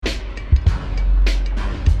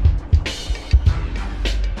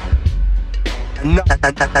Another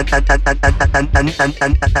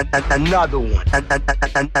one.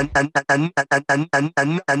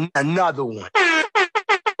 Another one.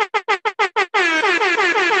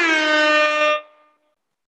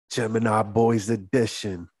 Gemini Boys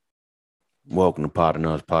Edition. Welcome to Pod and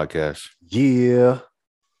Us Podcast. Yeah.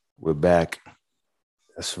 We're back.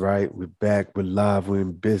 That's right. We're back. We're live. We're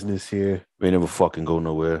in business here. We ain't never fucking go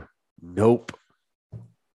nowhere. Nope.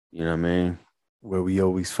 You know what I mean? Where we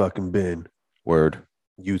always fucking been. Word.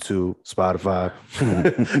 YouTube, Spotify,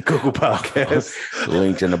 Google Podcasts.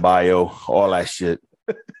 Links in the bio. All that shit.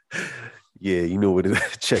 Yeah, you know what it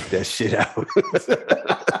is. Check that shit out.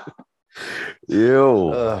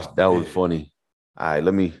 Yo, that was funny. All right,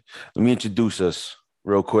 let me introduce us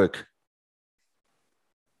real quick.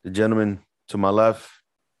 The gentleman to my left,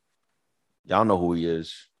 y'all know who he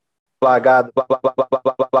is. Fly guy, the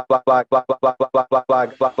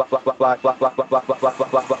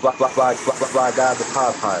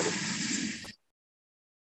pod pilot.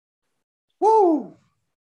 Woo!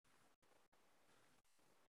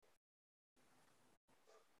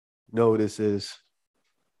 Know what this is?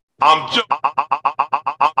 I'm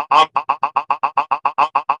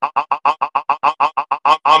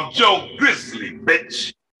Joe Grizzly,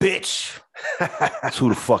 bitch. Bitch. That's who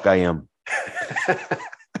the fuck I am.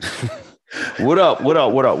 What up?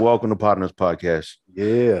 Welcome to Partners Podcast.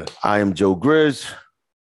 Yeah. I am Joe Grizz.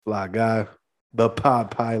 Fly guy, the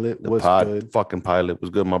pod pilot. The What's pod good? fucking pilot.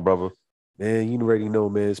 What's good, my brother? Man, you already know,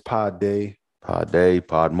 man. It's pod day. Pod day,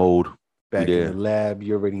 pod mode. Back We in there. the lab.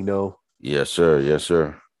 You already know. Yes, sir. Yes,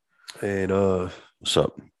 sir. And What's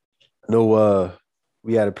up?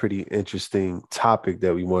 we had a pretty interesting topic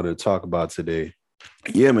that we wanted to talk about today.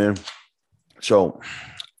 Yeah, man. So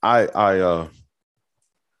I'm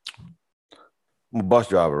a bus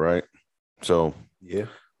driver, right? So Yeah.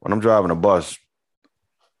 when I'm driving a bus,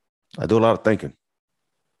 I do a lot of thinking.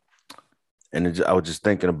 And I was just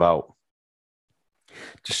thinking about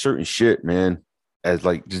just certain shit, man, as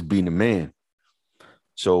like just being a man.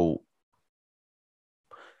 So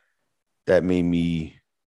that made me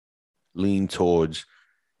lean towards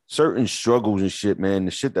certain struggles and shit, man,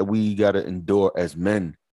 the shit that we got to endure as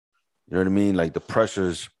men. You know what I mean? Like the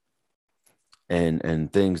pressures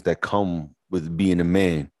and things that come with being a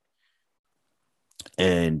man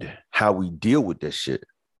and how we deal with that shit.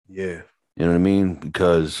 Yeah. You know what I mean?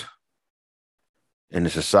 Because in the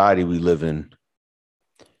society we live in,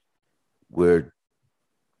 we're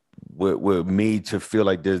made to feel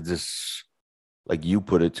like there's this, like you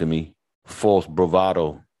put it to me, false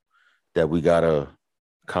bravado that we gotta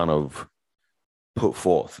kind of put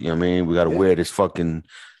forth. You know what I mean? We gotta wear this fucking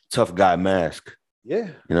tough guy mask. Yeah.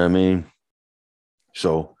 You know what I mean?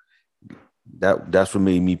 So that's what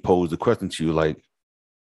made me pose the question to you, like,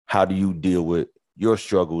 how do you deal with your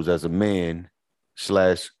struggles as a man /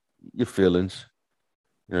 your feelings?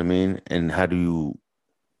 You know what I mean? And how do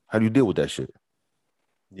you deal with that shit?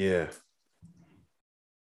 Yeah.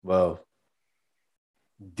 Well,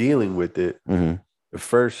 dealing with it, Mm-hmm. the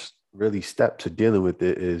first really step to dealing with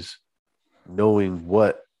it is knowing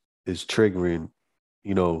what is triggering,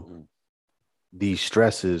 these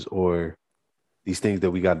stresses or these things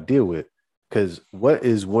that we got to deal with. Because what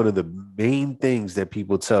is one of the main things that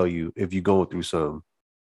people tell you if you're going through something?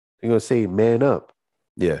 They're going to say, man up.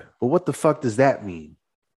 Yeah, But what the fuck does that mean?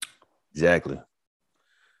 exactly.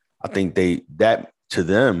 I think that to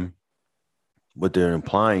them, what they're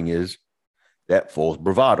implying is that false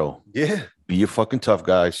bravado. Yeah. Be a fucking tough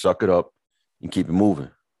guy, suck it up, and keep it moving.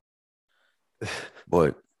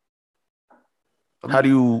 But how do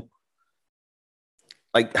you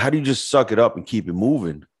just suck it up and keep it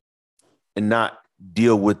moving and not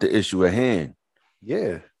deal with the issue at hand?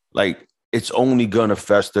 Yeah. Like, it's only gonna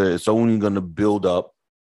fester, it's only gonna build up,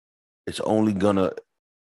 it's only gonna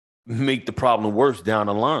make the problem worse down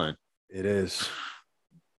the line. It is.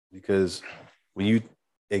 Because when you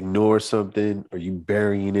ignore something or you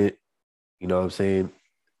burying it, you know what I'm saying?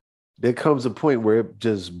 There comes a point where it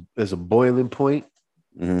just is a boiling point,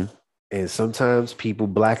 Mm-hmm. and sometimes people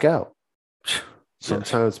black out.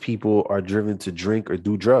 Sometimes people are driven to drink or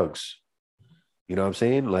do drugs. You know what I'm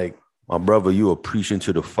saying? Like, My brother, you are preaching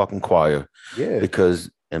to the fucking choir. yeah.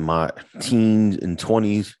 Because in my teens and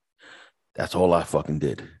 20s, that's all I fucking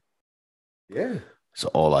did. Yeah. That's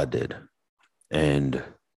all I did. And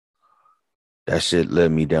that shit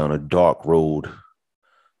led me down a dark road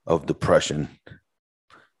of depression.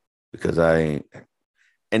 Because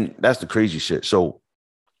and that's the crazy shit. So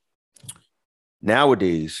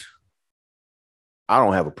nowadays, I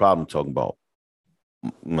don't have a problem talking about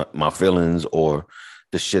my feelings or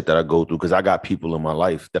the shit that I go through, because I got people in my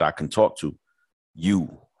life that I can talk to.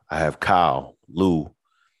 I have Kyle, Lou,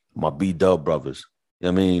 my B-Dub brothers. You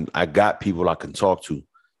know what I mean? I got people I can talk to.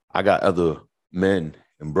 I got other men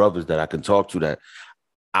and brothers that I can talk to that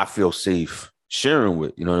I feel safe sharing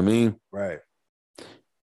with. You know what I mean? Right.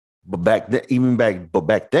 But back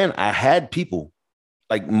then, I had people,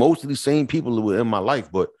 like most of the same people who were in my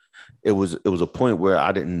life, but it was a point where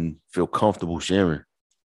I didn't feel comfortable sharing.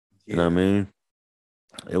 You know what I mean?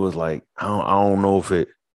 It was like, I don't know if it,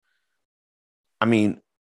 I mean,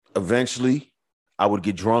 eventually I would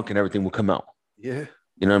get drunk and everything would come out. Yeah.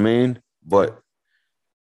 You know what I mean? But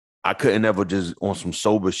I couldn't ever just on some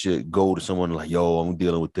sober shit go to someone like, yo, I'm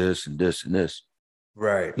dealing with this and this and this.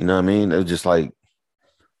 Right. You know what I mean? It was just like,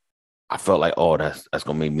 I felt like, oh, that's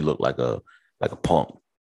gonna make me look like a punk,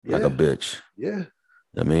 like a bitch. Yeah.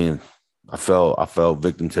 I mean, I fell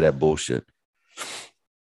victim to that bullshit.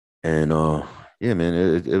 And yeah, man,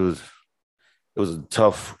 it was a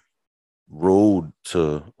tough road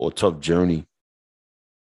tough journey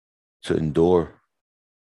to endure.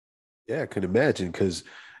 Yeah, I can imagine, because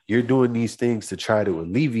you're doing these things to try to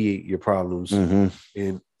alleviate your problems,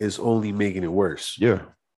 and it's only making it worse. Yeah.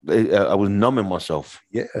 I was numbing myself.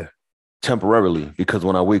 Yeah. Temporarily, because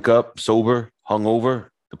when I wake up sober, hungover,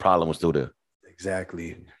 the problem was still there.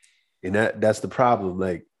 Exactly. And that's the problem.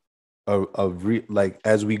 Like, like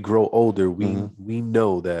as we grow older, we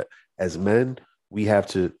know that as men, we have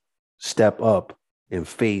to step up and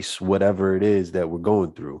face whatever it is that we're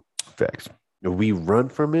going through. Facts. If we run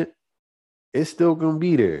from it, it's still gonna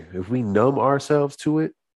be there. If we numb ourselves to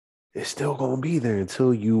it, it's still gonna be there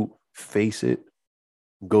until you face it,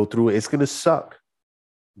 go through it. It's gonna suck,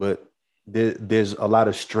 but there's a lot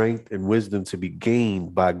of strength and wisdom to be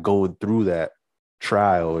gained by going through that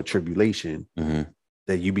trial or tribulation,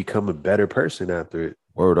 that you become a better person after it.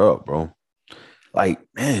 Word up, bro. Like,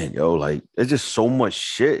 man, yo, like, there's just so much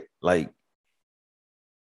shit, like,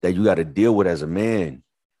 that you got to deal with as a man.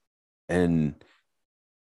 And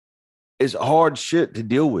it's hard shit to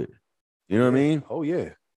deal with. You know what I mean? Oh, yeah.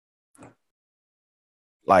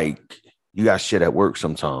 Like, you got shit at work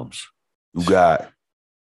sometimes. You got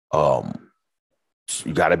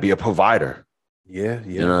to be a provider. Yeah.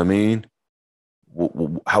 You know what I mean?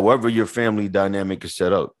 However your family dynamic is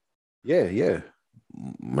set up. Yeah.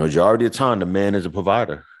 Majority of the time, the man is a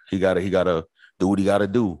provider. He gotta do what he gotta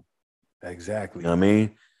do. Exactly. You know what I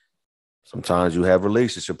mean? Sometimes you have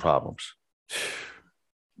relationship problems.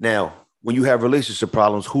 Now, when you have relationship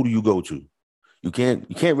problems, who do you go to? You can't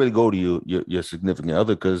really go to your significant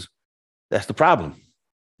other, because that's the problem.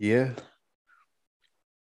 Yeah.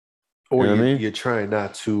 Or you know what I mean? You're trying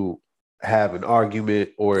not to have an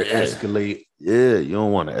argument or escalate. Yeah, you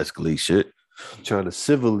don't want to escalate shit. You're trying to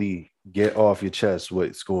civilly get off your chest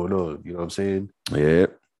what's going on. You know what I'm saying? Yeah.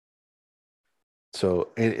 So,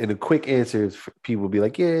 and a quick answer is people will be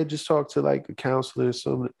like, yeah, just talk to like a counselor or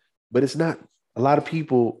something. But it's not. A lot of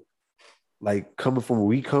people, like coming from where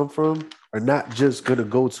we come from, are not just going to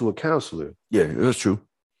go to a counselor. Yeah, that's true.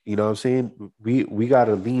 You know what I'm saying? We got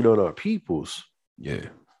to lean on our peoples. Yeah.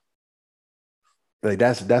 Like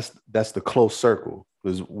that's the close circle,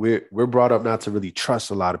 because we're brought up not to really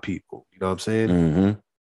trust a lot of people. You know what I'm saying? Mm-hmm.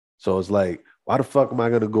 So it's like, why the fuck am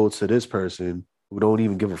I gonna go to this person who don't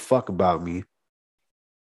even give a fuck about me?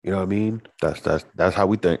 You know what I mean? That's how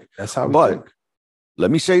we think. That's how we think. But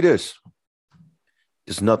let me say this: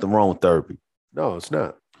 there's nothing wrong with therapy. No, it's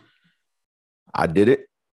not. I did it.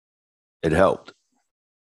 It helped.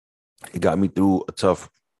 It got me through a tough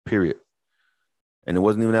period, and it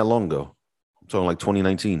wasn't even that long ago. I'm talking like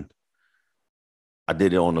 2019. I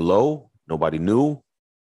did it on the low. Nobody knew.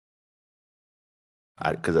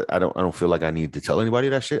 Because I don't feel like I needed to tell anybody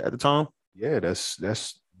that shit at the time. Yeah,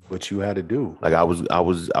 that's what you had to do. Like I was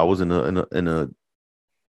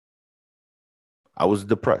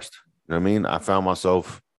depressed. You know what I mean? I found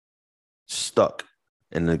myself stuck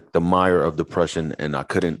in the mire of depression, and I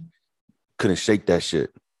couldn't shake that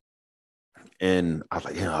shit. And I was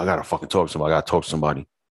like, I gotta fucking talk to somebody. I gotta talk to somebody.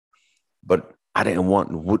 But I didn't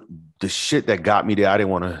want the shit that got me there. I didn't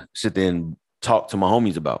want to sit there and talk to my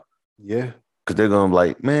homies about. Yeah. Because they're going to be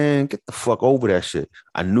like, man, get the fuck over that shit.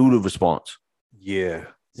 I knew the response. Yeah.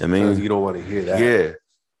 I mean, you don't want to hear that. Yeah.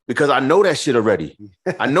 Because I know that shit already.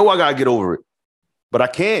 I know I got to get over it. But I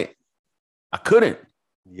can't. I couldn't.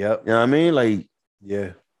 Yep. You know what I mean? Like,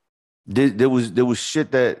 yeah. There was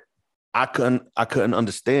shit that I couldn't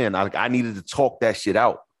understand. I needed to talk that shit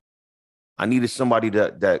out. I needed somebody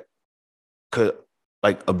that could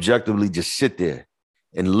like objectively just sit there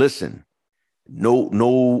and listen.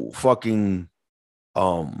 No fucking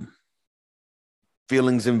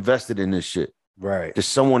feelings invested in this shit. Right.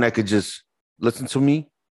 Just someone that could just listen to me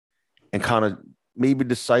and kind of maybe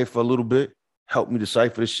decipher a little bit, help me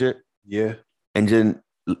decipher the shit. Yeah. And then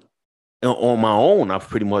on my own, I've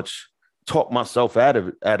pretty much talked myself out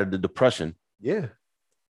of the depression. Yeah.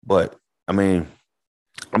 But I mean,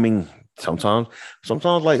 sometimes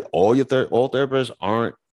like all therapists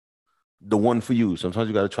aren't the one for you. Sometimes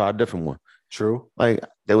you got to try a different one. True. Like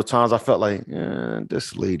there were times I felt like,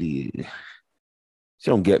 this lady,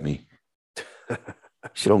 she don't get me.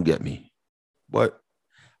 She don't get me. But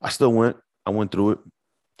I still went. I went through it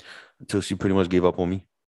until she pretty much gave up on me.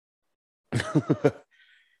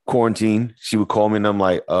 Quarantine. She would call me and I'm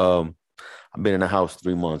like, I've been in the house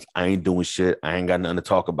 3 months. I ain't doing shit. I ain't got nothing to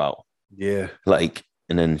talk about. Yeah. Like,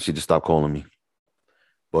 and then she just stopped calling me.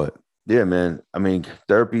 But yeah, man. I mean,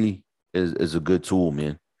 therapy is a good tool,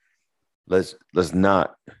 man. Let's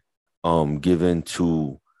not give in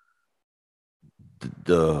to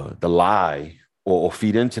the lie or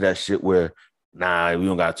feed into that shit where nah, we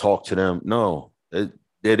don't gotta talk to them. No, they're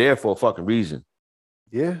there for a fucking reason.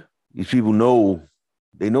 Yeah. These people know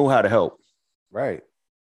how to help. Right.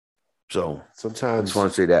 So I Sometimes just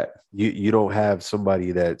want to say that. you don't have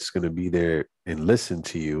somebody that's going to be there and listen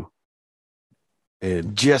to you.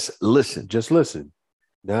 And Just listen. just listen.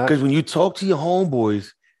 Not Because when you talk to your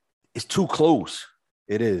homeboys, it's too close.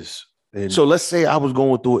 it is. And So let's say I was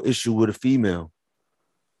going through an issue with a female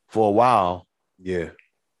for a while, yeah.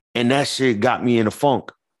 and that shit got me in a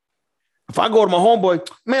funk. If I go to my homeboy,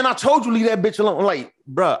 man, I told you leave that bitch alone. I'm like,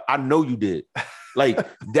 bruh, I know you did. Like,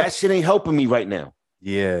 that shit ain't helping me right now.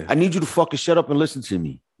 Yeah. I need you to fucking shut up and listen to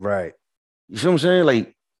me. Right. You see what I'm saying?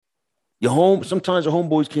 Like, sometimes your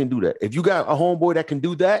homeboys can't do that. If you got a homeboy that can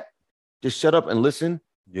do that, just shut up and listen.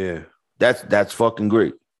 Yeah. That's fucking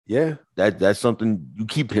great. Yeah. That's something you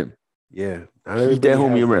keep him. Yeah. Not Keep that everybody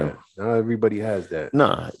homie has around. that. Not everybody has that.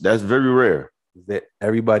 Nah, that's very rare. That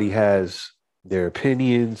everybody has their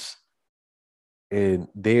opinions and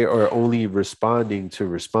they are only responding to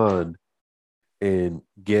respond and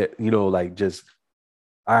get, like just,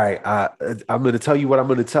 all right, I'm going to tell you what I'm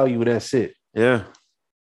going to tell you and that's it. Yeah.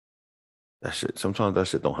 Sometimes that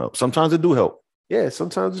shit don't help. Sometimes it do help. Yeah,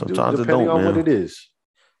 sometimes it do, Sometimes it depending don't, on man. what it is.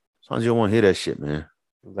 Sometimes you don't want to hear that shit, man.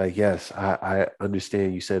 Like, yes, I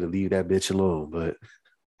understand you said to leave that bitch alone, but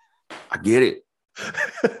I get it.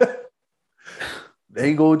 they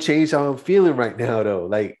ain't gonna change how I'm feeling right now, though.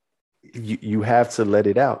 Like, you have to let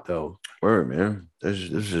it out, though. Word, man. This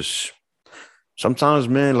just sometimes,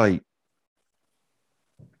 man, like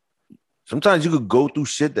sometimes you could go through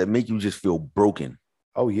shit that make you just feel broken.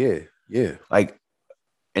 Oh yeah, yeah, Like,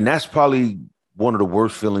 and that's probably one of the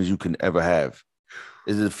worst feelings you can ever have,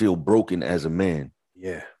 is to feel broken as a man.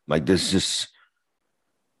 yeah, Like, this just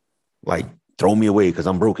like throw me away because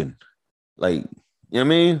I'm broken. Like, you know what I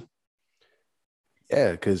mean?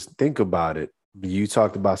 yeah. Because think about it. You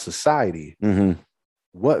talked about society. Mm-hmm.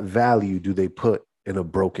 What value do they put in a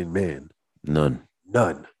broken man? None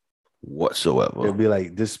None. whatsoever. They'll be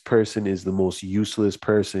like, this person is the most useless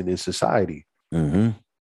person in society. Mm-hmm.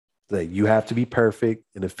 Like, you have to be perfect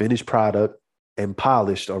and a finished product and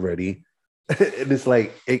polished already. And it's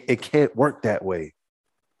like, it can't work that way.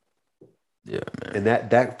 Yeah, man.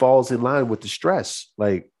 And that falls in line with the stress.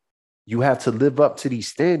 Like, you have to live up to these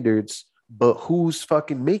standards, but who's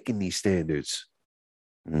fucking making these standards?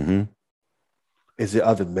 Mm-hmm. Is it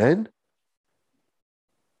other men?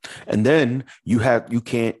 And then you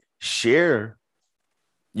can't share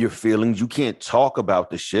your feelings. You can't talk about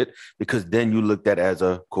the shit because then you looked at as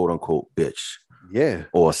a quote unquote bitch Yeah.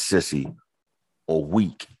 or a sissy or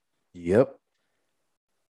weak. Yep.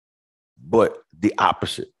 But the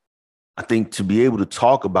opposite. I think to be able to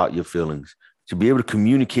talk about your feelings, to be able to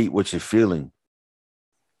communicate what you're feeling,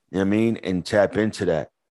 you know what I mean, and tap into that,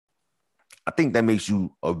 I think that makes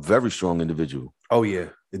you a very strong individual. Oh yeah,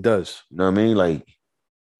 it does. You know what I mean? Like,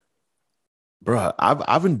 bro,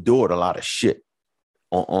 I've endured a lot of shit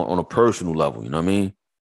on a personal level, you know what I mean?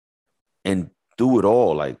 And through it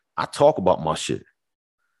all, like, I talk about my shit.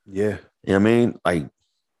 Yeah. You know what I mean? Like,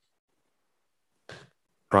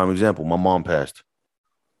 prime example, my mom passed.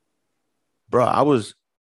 Bro,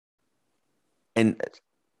 and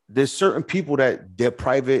there's certain people that they're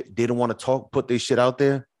private, they don't want to talk, put their shit out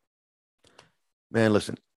there. Man,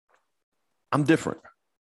 listen, I'm different.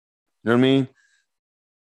 You know what I mean?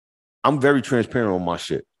 I'm very transparent on my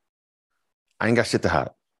shit. I ain't got shit to hide.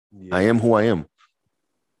 Yeah. I am who I am.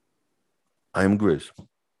 I am Grizz. You know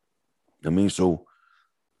what I mean? So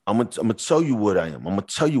I'm gonna tell you what I am. I'm gonna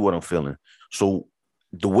tell you what I'm feeling. So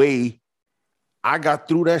the way I got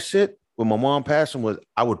through that shit with my mom passing was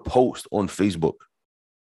I would post on Facebook.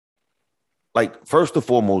 Like, first and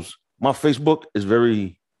foremost, my Facebook is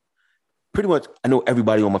very pretty much I know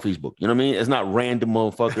everybody on my Facebook. You know what I mean? It's not random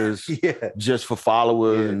motherfuckers Yeah. just for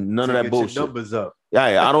followers Yeah, and none to of that get your bullshit. numbers up.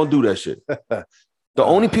 Yeah, I don't do that shit. The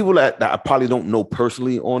only people that I probably don't know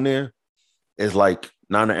personally on there is like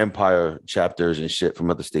Nana Empire chapters and shit from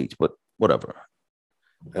other states, but whatever.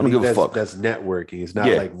 I don't give a fuck. That's networking. It's not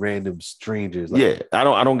Yeah. like random strangers. Like, Yeah,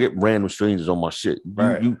 I don't get random strangers on my shit.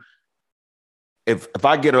 Right. If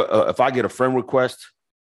I get a friend request,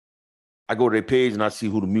 I go to their page and I see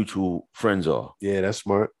who the mutual friends are. Yeah, that's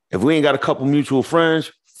smart. If we ain't got a couple mutual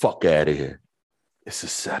friends, fuck out of here. It's a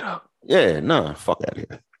setup. Yeah, nah, fuck out of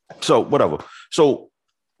here. So whatever. So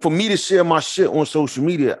for me to share my shit on social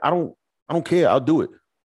media, I don't care. I'll do it.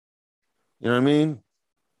 You know what I mean?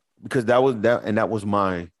 Because that was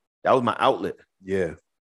my outlet. Yeah. You know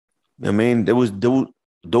what I mean? There was those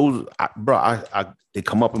they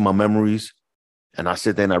come up in my memories, and I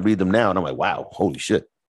sit there and I read them now, and I'm like, wow, holy shit.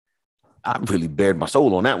 I really bared my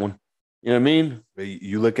soul on that one. You know what I mean? But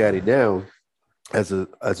you look at it now as a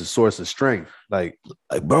source of strength. Like,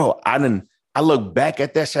 bro, I look back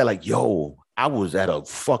at that shit like, yo, I was at a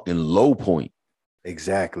fucking low point.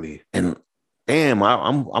 exactly. And damn,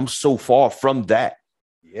 I'm so far from that.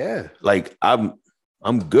 Yeah. Like I'm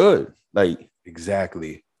good. Like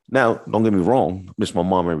Exactly. now, don't get me wrong, I miss my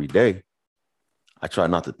mom every day. I try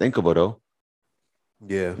not to think of her though.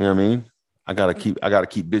 Yeah. You know what I mean? I gotta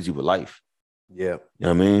keep busy with life. Yeah. You know what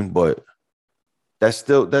I mean? But that's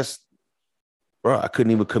bro, I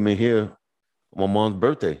couldn't even come in here on my mom's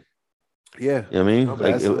birthday. Yeah. You know what I mean? No, but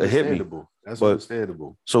Like that's it hit me. understandable. That's But-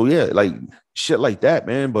 understandable. So yeah, like shit like that,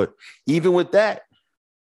 man. But even with that,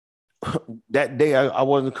 that day I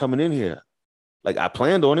wasn't coming in here. Like I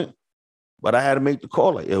planned on it, but I had to make the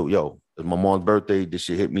call. Like, yo, it's my mom's birthday. This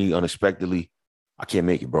shit hit me unexpectedly. I can't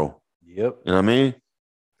make it, bro. Yep. You know what I mean?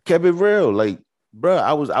 Kept it real. Like, bro,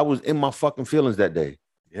 I was in my fucking feelings that day.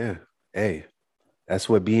 Yeah. Hey, that's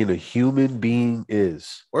what being a human being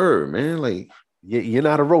is. Word, man. Like, You're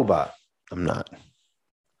not a robot. I'm not.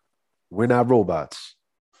 We're not robots.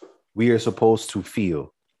 We are supposed to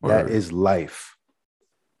feel. That Word. is life.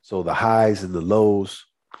 So the highs and the lows,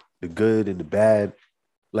 the good and the bad,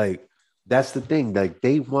 like that's the thing. Like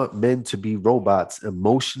they want men to be robots,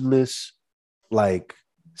 emotionless, like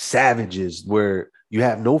savages, where you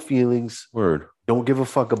have no feelings, Word. don't give a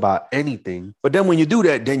fuck about anything. But then when you do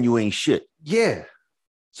that, then you ain't shit. Yeah.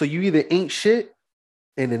 So you either ain't shit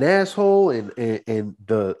and an asshole and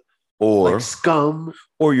the Or like scum.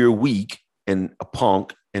 or you're weak and a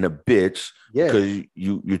punk and a bitch Yeah. because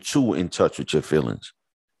you're too in touch with your feelings.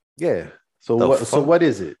 Yeah. So The what? So fuck? what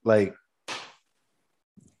is it like?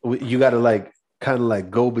 You got to like kind of like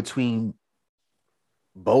go between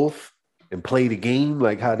both and play the game.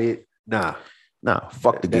 Like how they nah. Nah,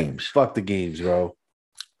 fuck the games. Fuck the games, bro.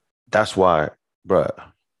 That's why, bruh,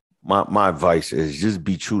 my advice is just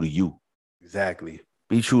be true to you. Exactly.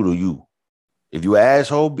 Be true to you. If you an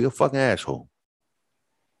asshole, be a fucking asshole.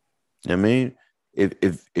 You know what I mean?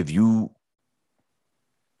 If you,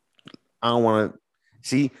 I don't want to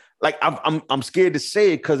see, like I'm scared to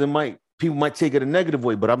say it because people might take it a negative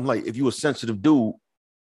way, but I'm like, if you a sensitive dude,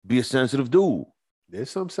 be a sensitive dude. There's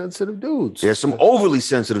some sensitive dudes. There's some overly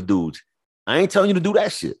sensitive dudes. I ain't telling you to do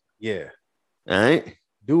that shit. Yeah. All right?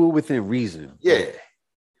 Do it within reason. Yeah. There's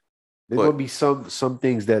But- gonna be some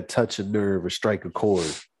things that touch a nerve or strike a chord.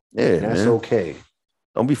 Yeah, That's man. okay.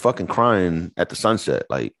 Don't be fucking crying at the sunset.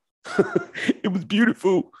 Like, it was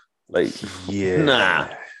beautiful. Like, Yeah. nah,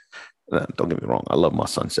 don't get me wrong. I love my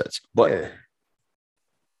sunsets. But, Yeah.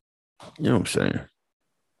 you know what I'm saying?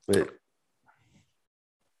 But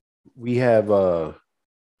we have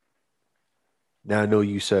now I know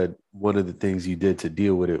you said one of the things you did to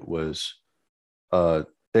deal with it was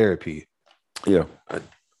therapy. Yeah.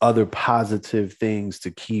 Other positive things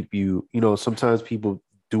to keep you, sometimes people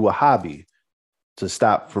do a hobby to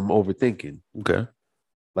stop from overthinking. Okay.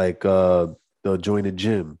 Like they'll join a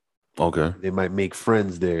gym. Okay. They might make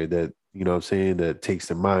friends there that, that takes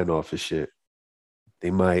their mind off of shit. They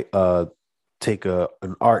might take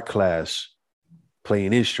an art class, play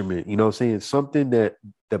an instrument, something that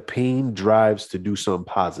the pain drives to do something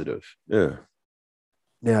positive. Yeah.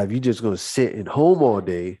 Now, if you're just going to sit at home all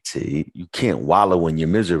day, See, you can't wallow in your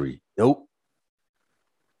misery. nope.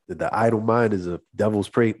 The idle mind is a devil's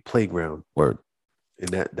playground. Word. And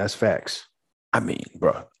that's facts. I mean,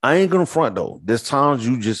 bro, I ain't gonna front though. There's times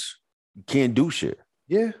you can't do shit.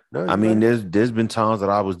 Yeah. No, I mean, right. there's been times that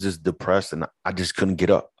I was just depressed and I just couldn't get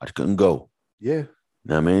up. I just couldn't go. Yeah. You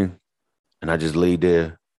know what I mean? And I just laid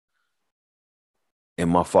there in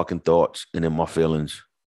my fucking thoughts and in my feelings.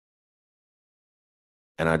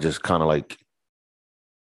 And I just kind of like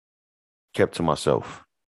kept to myself.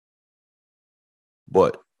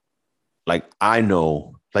 But like I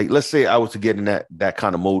know, like let's say I was to get in that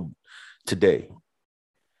kind of mode today.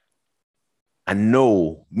 I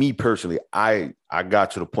know me personally, I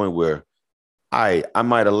got to the point where I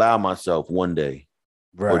might allow myself one day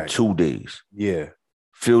or 2 days. Yeah.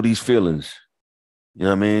 Feel these feelings. You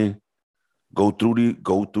know what I mean? Go through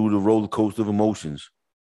the roller coaster of emotions.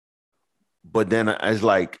 But then it's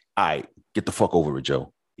like, all right, get the fuck over it,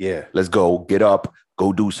 Joe. Yeah. Let's go. Get up.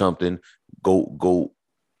 Go do something. Go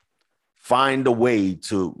find a way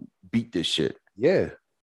to beat this shit. Yeah. You know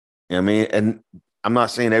what I mean? And I'm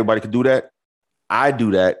not saying everybody can do that. I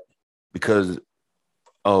do that because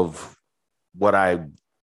of what I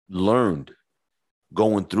learned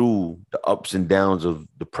going through the ups and downs of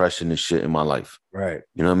depression and shit in my life. Right.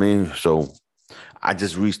 You know what I mean? So I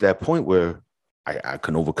just reached that point where I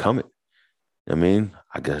can overcome it. You know what I mean?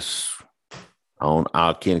 I guess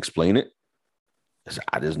I can't explain it.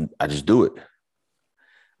 I just do it.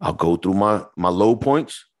 I'll go through my low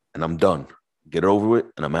points and I'm done. Get over it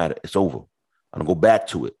and I'm at it. It's over. I don't go back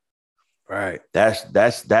to it. Right. That's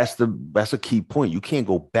a key point. You can't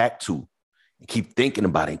go back to and keep thinking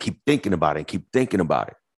about it and keep thinking about it and keep thinking about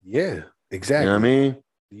it. Yeah, exactly. You know what I mean?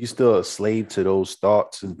 You still a slave to those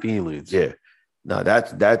thoughts and feelings. Yeah. No,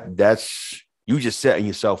 that's you just setting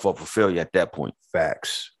yourself up for failure at that point.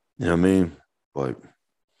 Facts. You know what I mean? But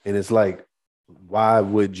and it's like, why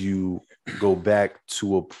would you go back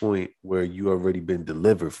to a point where you already been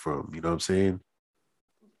delivered from? You know what I'm saying?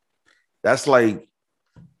 That's like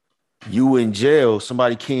you in jail,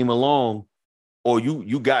 somebody came along, or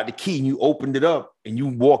you got the key and you opened it up and you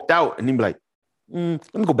walked out and then be like,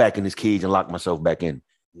 let me go back in this cage and lock myself back in.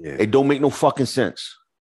 Yeah. It don't make no fucking sense.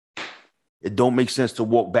 It don't make sense to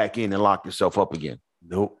walk back in and lock yourself up again.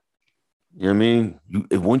 Nope. You know what I mean?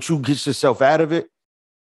 Once you get yourself out of it,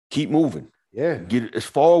 keep moving. Yeah. Get as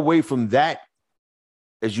far away from that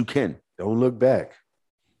as you can. Don't look back.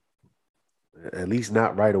 At least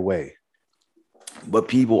not right away. But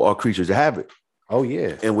people are creatures of habit. Oh,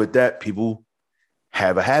 yeah. And with that, people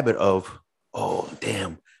have a habit of, oh,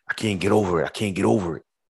 damn, I can't get over it. I can't get over it.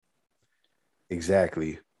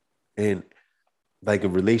 Exactly. And like a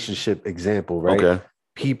relationship example, right? Okay.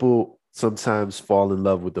 People sometimes fall in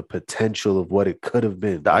love with the potential of what it could have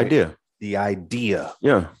been. The right? idea. The idea.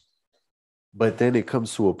 Yeah. But then it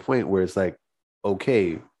comes to a point where it's like,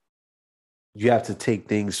 okay, you have to take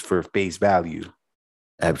things for face value.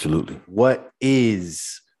 Absolutely. What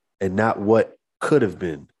is and not what could have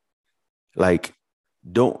been. Like,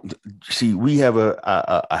 don't see, we have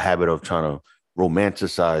a habit of trying to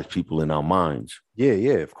romanticize people in our minds. Yeah,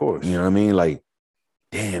 yeah, of course. You know what I mean? Like,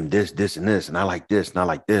 damn, this, and this, and I like this, and I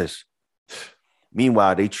like this.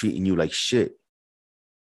 Meanwhile, they treating you like shit.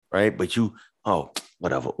 Right? But you, oh,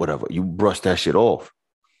 whatever. You brush that shit off.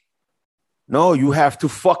 No, you have to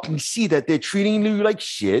fucking see that they're treating you like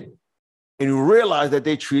shit and you realize that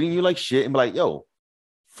they're treating you like shit and be like, yo,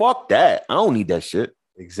 fuck that. I don't need that shit.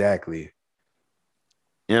 Exactly.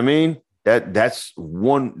 You know what I mean? That's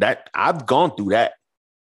one that I've gone through that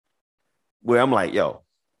where I'm like, yo,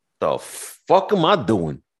 the fuck am I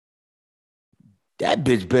doing? That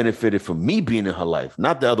bitch benefited from me being in her life,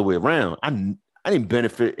 not the other way around. I didn't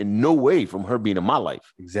benefit in no way from her being in my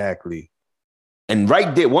life. Exactly. And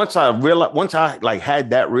right there, once I like had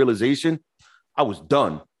that realization, I was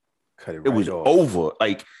done. Cut it right It was off. over.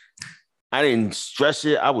 Like I didn't stress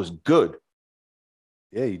it. I was good.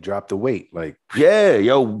 Yeah, you dropped the weight. Like, Yeah,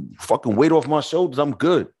 yo, fucking weight off my shoulders. I'm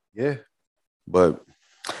good. yeah. But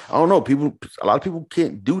I don't know. A lot of people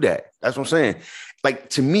can't do that. That's what I'm saying. Like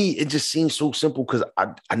to me, it just seems so simple because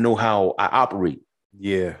I know how I operate.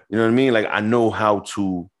 Yeah. You know what I mean? Like I know how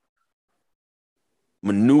to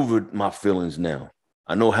maneuver my feelings now.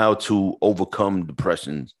 I know how to overcome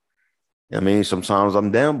depressions. You know what I mean, sometimes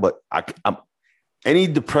I'm down, but I'm any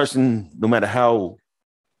depression, no matter how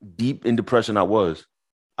deep in depression I was,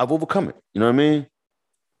 I've overcome it. You know what I mean?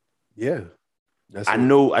 Yeah. I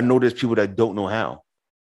know there's people that don't know how.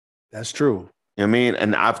 That's true. You know what I mean?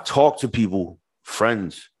 And I've talked to people,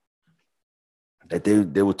 friends, that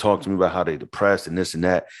they would talk to me about how they're depressed and this and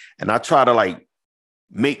that. And I try to like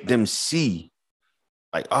make them see,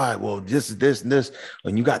 like, all right, well, this is this and this,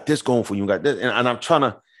 and you got this going for you, got this. And I'm trying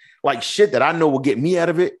to like shit that I know will get me out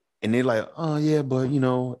of it. And they're like, oh yeah, but you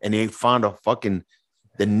know, and they find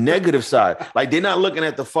the negative side. Like they're not looking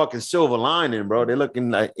at the fucking silver lining, bro. They're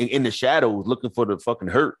looking like in the shadows, looking for the fucking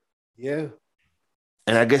hurt. Yeah.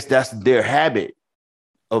 And I guess that's their habit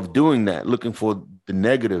of doing that, looking for the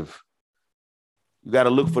negative. You got to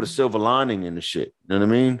look for the silver lining in the shit. You know what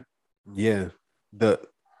I mean? Yeah.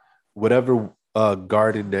 Whatever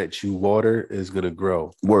garden that you water is gonna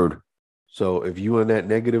grow. Word. So if you in that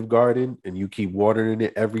negative garden and you keep watering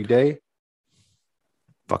it every day,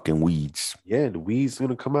 Fucking weeds. yeah, the weeds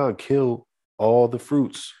gonna come out and kill all the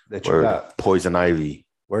fruits that you Word. got. Poison ivy.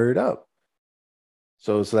 Word up.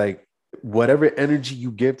 So it's like whatever energy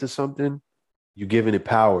you give to something, you're giving it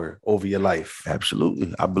power over your life.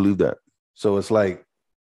 Absolutely. I believe that. So it's like,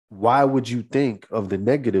 why would you think of the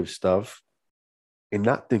negative stuff and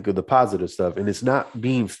not think of the positive stuff? And it's not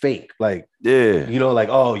being fake. Like, Yeah. you know, like,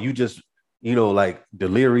 oh, you just, you know, like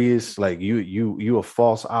delirious, like you a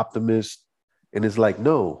false optimist. And it's like,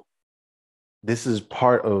 no, this is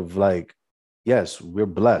part of like, yes, we're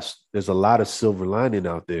blessed. There's a lot of silver lining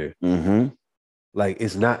out there. Mm-hmm. Like,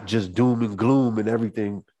 it's not just doom and gloom and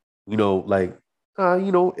everything, you know, like,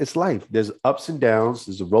 you know, it's life. There's ups and downs.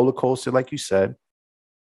 There's a roller coaster, like you said.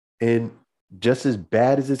 And just as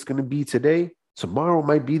bad as it's going to be today, tomorrow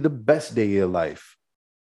might be the best day of your life.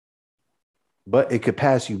 But it could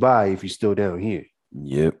pass you by if you're still down here.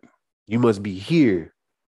 Yep. You must be here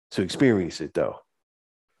to experience it, though.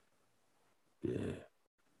 Yeah.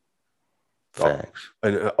 Facts.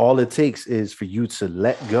 And all it takes is for you to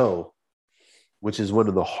let go, which is one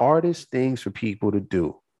of the hardest things for people to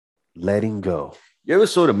do. Letting go. You ever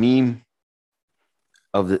saw the meme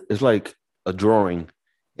of it's like a drawing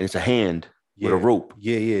and it's a hand with a rope.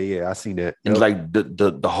 Yeah. I seen that. And like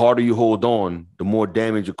the harder you hold on, the more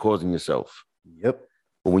damage you're causing yourself. Yep.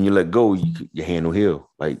 But when you let go, your hand will heal.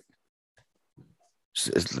 Like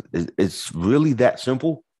it's really that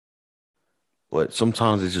simple. But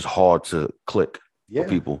sometimes it's just hard to click for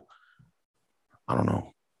people. I don't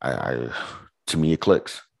know. To me, it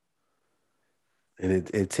clicks. And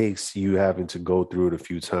it takes you having to go through it a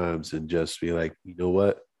few times and just be like, you know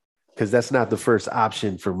what? Because that's not the first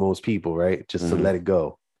option for most people, right? Just to let it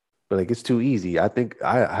go. But like, it's too easy. I think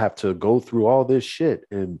I have to go through all this shit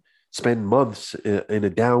and spend months in a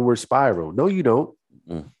downward spiral. No, you don't.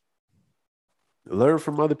 Learn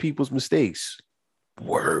from other people's mistakes.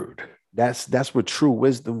 Word. That's where true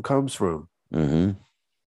wisdom comes from.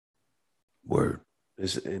 Word.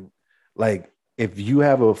 And like, if you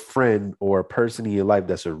have a friend or a person in your life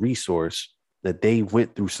that's a resource that they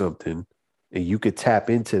went through something and you could tap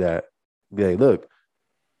into that, be like, look,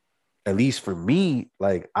 at least for me,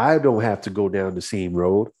 like, I don't have to go down the same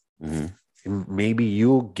road. And maybe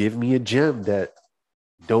you'll give me a gem that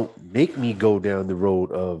don't make me go down the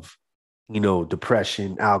road of, you know,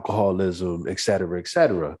 depression, alcoholism, et cetera, et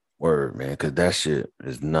cetera. Word, man, because that shit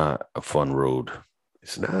is not a fun road.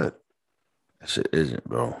 It's not. That shit isn't,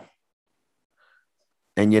 bro.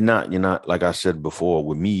 And you're not, like I said before,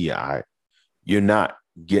 with me, you're not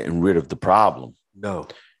getting rid of the problem. No.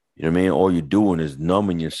 You know what I mean? All you're doing is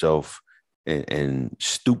numbing yourself and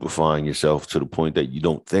stupefying yourself to the point that you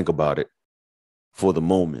don't think about it for the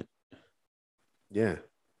moment. Yeah.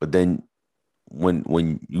 But then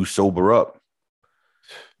when you sober up,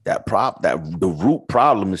 the root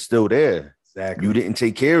problem is still there. Exactly. You didn't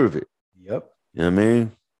take care of it. Yep. You know what I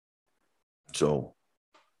mean? So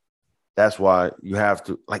that's why you have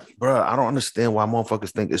to, like, bro, I don't understand why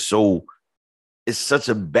motherfuckers think it's such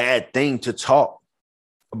a bad thing to talk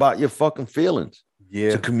about your fucking feelings.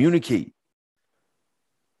 Yeah. To communicate.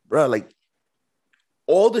 Bro, like,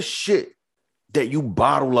 all the shit that you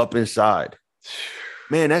bottle up inside,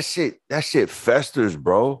 man, that shit festers,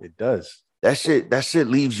 bro. It does. That shit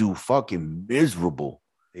leaves you fucking miserable.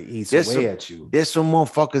 It eats away at you. There's some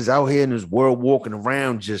motherfuckers out here in this world walking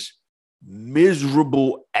around just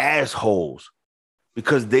miserable assholes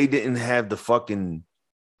because they didn't have the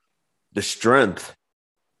strength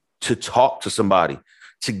to talk to somebody,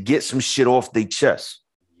 to get some shit off their chest.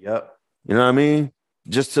 Yep. You know what I mean?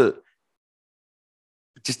 Just to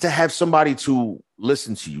have somebody to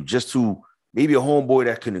listen to you, just to maybe a homeboy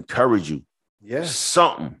that can encourage you. Yeah.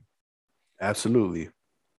 Something. Absolutely.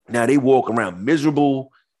 Now they walk around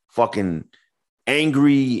miserable, fucking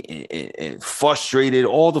angry and frustrated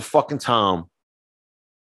all the fucking time.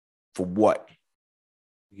 For what?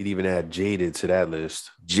 You could even add jaded to that list.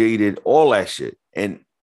 Jaded, all that shit. And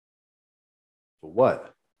for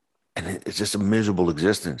what? And it's just a miserable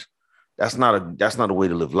existence. That's not a way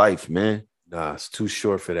to live life, man. Nah, it's too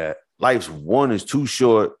short for that. Life's one is too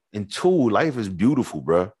short, and two, life is beautiful,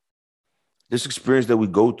 bro. This experience that we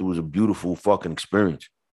go through is a beautiful fucking experience.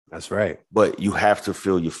 That's right. But you have to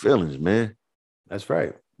feel your feelings, man. That's right.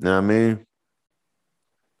 You know what I mean?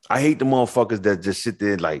 I hate the motherfuckers that just sit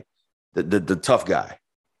there like the tough guy.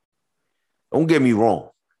 Don't get me wrong.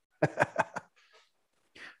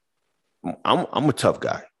 I'm a tough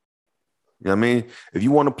guy. You know what I mean? If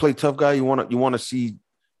you want to play tough guy, you want to see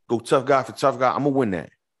go tough guy for tough guy, I'm gonna win that.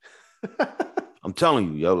 I'm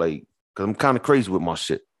telling you, yo, like, because I'm kind of crazy with my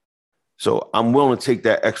shit. So I'm willing to take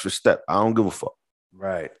that extra step. I don't give a fuck.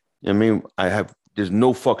 Right. You know what I mean? There's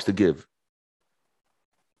no fucks to give.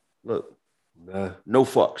 Look, Nah. no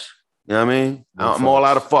fucks. You know what I mean? No I'm all fucks.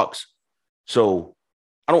 out of fucks. So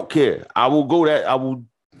I don't care. I will go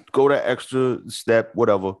that extra step,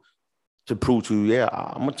 whatever, to prove to you, yeah,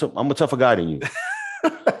 I'm a tougher guy than you.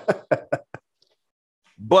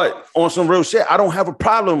 But on some real shit, I don't have a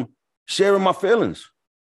problem sharing my feelings.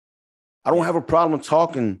 I don't have a problem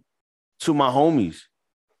talking to my homies.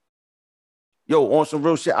 Yo, on some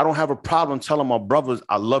real shit, I don't have a problem telling my brothers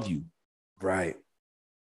I love you. Right.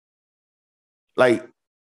 Like,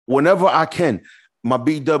 whenever I can, my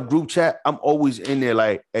B-Dub group chat, I'm always in there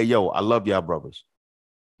like, hey, yo, I love y'all brothers.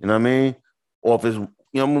 You know what I mean? Or if it's, you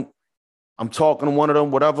know, I'm talking to one of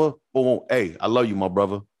them, whatever, boom, hey, I love you, my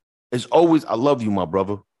brother. It's always, I love you, my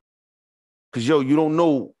brother. Because, yo, you don't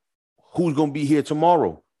know who's going to be here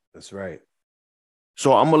tomorrow. That's right.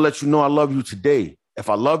 So I'm going to let you know I love you today. If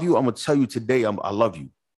I love you, I'm going to tell you today I love you.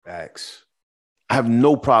 Facts. I have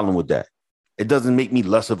no problem with that. It doesn't make me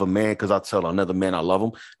less of a man because I tell another man I love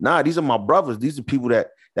him. Nah, these are my brothers. These are people that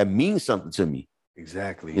mean something to me.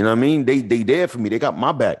 Exactly. You know what I mean? They there for me. They got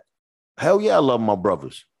my back. Hell yeah, I love my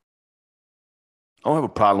brothers. I don't have a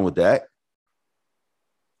problem with that.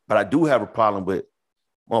 But I do have a problem with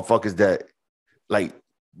motherfuckers that, like,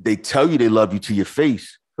 they tell you they love you to your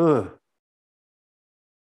face, and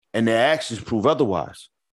their actions prove otherwise.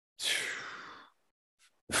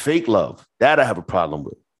 Fake love. That I have a problem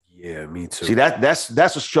with. Yeah, me too. See, that's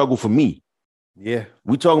a struggle for me. Yeah.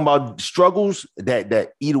 We talking about struggles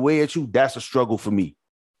that eat away at you. That's a struggle for me.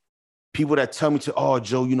 People that tell me oh,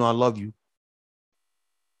 Joe, you know, I love you.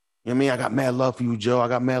 You know what I mean? I got mad love for you, Joe. I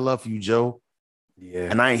got mad love for you, Joe.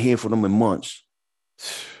 Yeah. And I ain't hearing from them in months.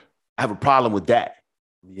 I have a problem with that.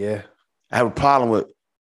 Yeah. I have a problem with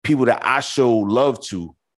people that I show love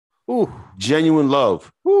to. Ooh, genuine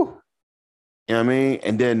love. Ooh. You know what I mean?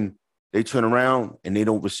 And then they turn around and they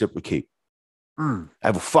don't reciprocate. I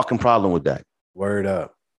have a fucking problem with that. Word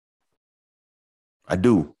up. I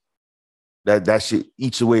do. That shit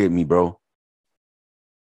eats away at me, bro.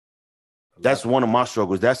 That's one of my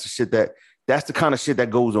struggles. That's the kind of shit that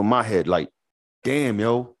goes on my head. Like, damn,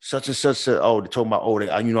 yo, such and such said, oh, they're talking about, oh,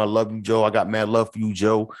 you know, I love you, Joe. I got mad love for you,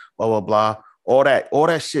 Joe. Blah, blah, blah. All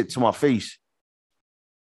that shit to my face.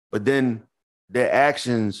 But then their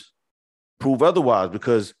actions prove otherwise,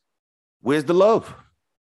 because where's the love?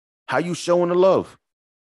 How you showing the love?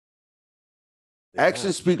 Yeah.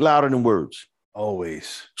 Actions speak louder than words.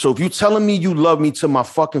 Always. So if you're telling me you love me to my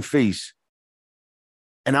fucking face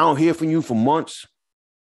and I don't hear from you for months,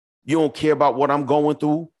 you don't care about what I'm going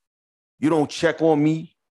through, you don't check on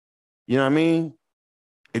me, you know what I mean?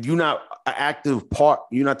 If you're not an active part,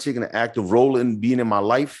 you're not taking an active role in being in my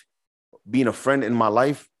life, being a friend in my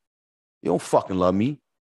life, you don't fucking love me.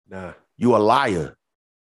 Nah. You a liar.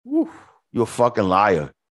 Woo. You're a fucking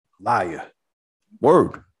liar. Liar.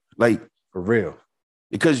 Word. Like, for real.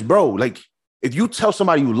 Because, bro, like, if you tell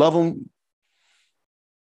somebody you love them,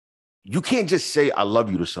 you can't just say I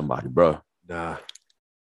love you to somebody, bro. Nah.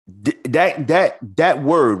 That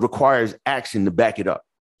word requires action to back it up.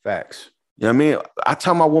 Facts. You know what I mean? I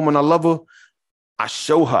tell my woman I love her, I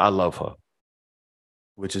show her I love her.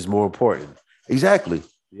 Which is more important. Exactly.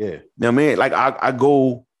 Yeah. You know what I mean? Like,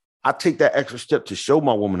 I take that extra step to show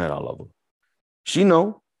my woman that I love her. She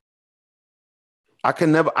know. I could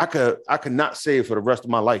not say it for the rest of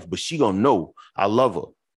my life, but she gonna know I love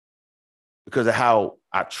her because of how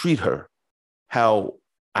I treat her, how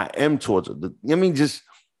I am towards her. You know what I mean? Just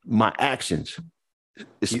my actions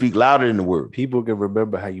speak louder than the word. People can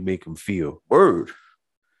remember how you make them feel. Word.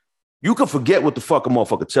 You can forget what the fuck a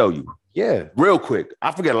motherfucker tell you. Yeah. Real quick.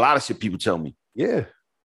 I forget a lot of shit people tell me. Yeah.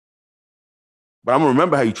 But I'm gonna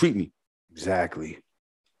remember how you treat me. Exactly.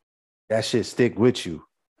 That shit stick with you.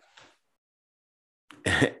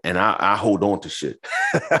 And I hold on to shit.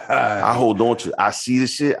 I hold on to it. I see the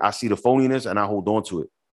shit. I see the phoniness and I hold on to it.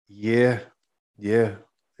 Yeah. Yeah.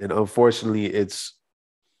 And unfortunately, it's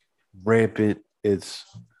rampant. It's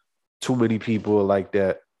too many people like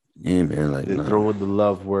that. Yeah, man. Like, they're throwing the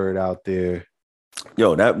love word out there.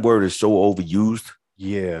 Yo, that word is so overused.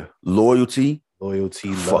 Yeah. Loyalty.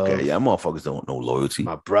 Loyalty, Fuck love. it. Yeah, motherfuckers don't know loyalty.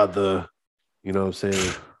 My brother. You know what I'm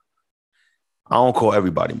saying? I don't call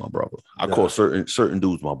everybody my brother. I call certain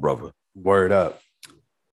dudes my brother. Word up.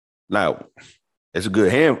 Now, it's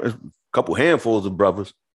a couple handfuls of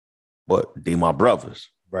brothers, but they my brothers.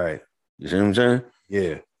 Right. You see what I'm saying?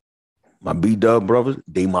 Yeah. My B-Dub brothers,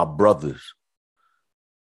 they my brothers.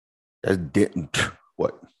 That's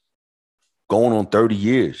what? Going on 30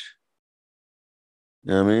 years.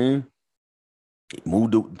 You know what I mean?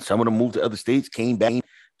 Some of them moved to other states, came back.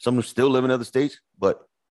 Some of them still live in other states, but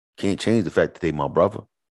can't change the fact that they my brother.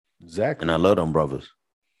 Exactly. And I love them brothers.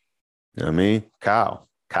 You know what I mean? Kyle,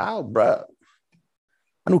 bro.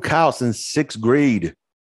 I knew Kyle since 6th grade.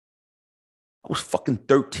 I was fucking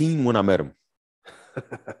 13 when I met him.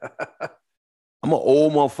 I'm an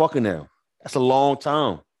old motherfucker now. That's a long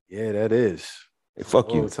time. Yeah, that is. Hey,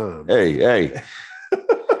 fuck you. Time. Hey.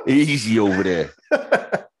 Easy over there.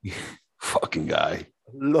 Fucking guy.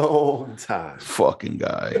 Long time. Fucking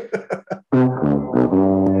guy.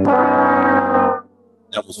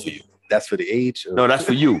 That was for you. That's for the age? No, that's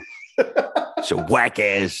for you. It's a whack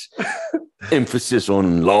ass emphasis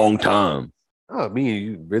on long time. I mean,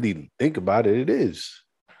 you really think about it, it is.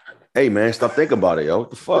 Hey, man, stop thinking about it, yo. What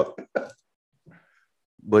the fuck?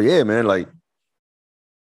 But yeah, man, like,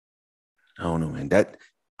 I don't know, man. That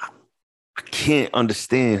I can't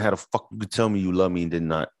understand how the fuck you could tell me you love me and did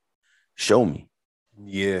not show me.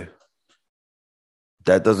 Yeah.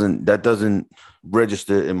 That doesn't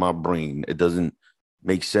register in my brain. It doesn't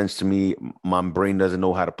make sense to me. My brain doesn't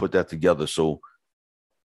know how to put that together. So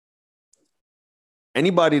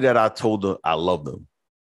anybody that I told her I love them,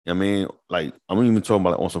 I mean, like, I'm even talking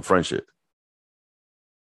about like, on some friendship.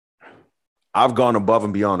 I've gone above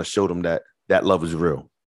and beyond to show them that love is real.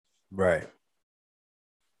 Right.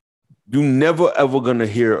 You never ever gonna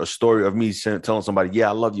hear a story of me telling somebody, yeah,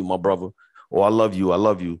 I love you, my brother, or I love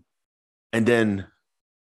you, and then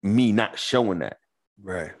me not showing that.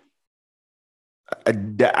 Right.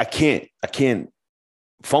 I can't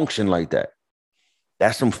function like that.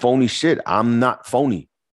 That's some phony shit. I'm not phony.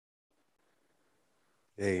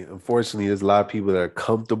 Hey, unfortunately, there's a lot of people that are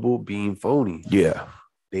comfortable being phony. Yeah.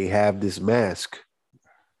 They have this mask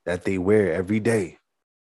that they wear every day,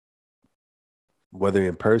 whether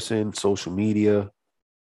in person, social media,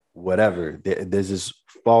 whatever. There's this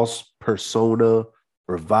false persona,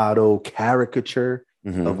 bravado, caricature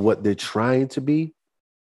of what they're trying to be.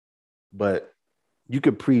 But you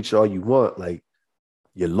could preach all you want, like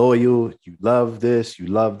you're loyal, you love this, you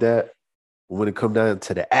love that. But when it comes down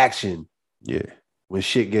to the action, yeah, when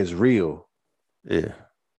shit gets real, yeah,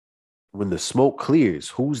 when the smoke clears,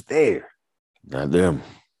 who's there? Not them.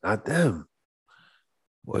 Not them.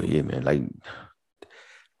 Well, yeah, man. Like,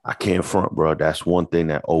 I can't front, bro. That's one thing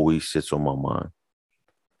that always sits on my mind.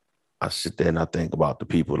 I sit there and I think about the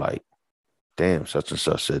people like, damn, such and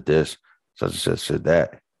such said this, such and such said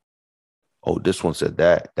that. Oh, this one said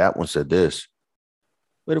that. That one said this.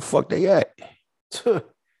 Where the fuck they at?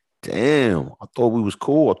 Damn, I thought we was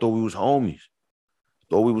cool. I thought we was homies. I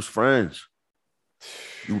thought we was friends.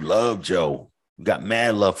 You love Joe. You got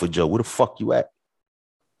mad love for Joe. Where the fuck you at?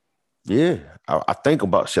 Yeah, I think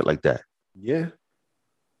about shit like that. Yeah.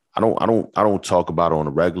 I don't talk about it on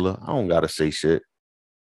a regular. I don't gotta say shit.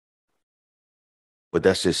 But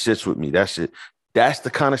that shit sits with me. That's the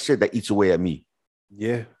kind of shit that eats away at me.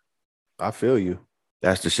 Yeah. I feel you.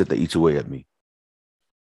 That's the shit that eats away at me.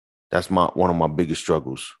 That's one of my biggest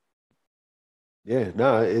struggles. Yeah,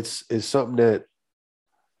 no, it's something that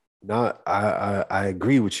I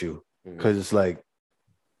agree with you. Because it's like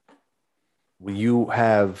when you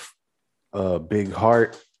have a big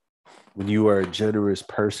heart, when you are a generous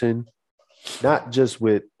person, not just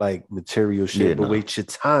with like material shit, but with your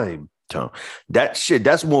time. That shit,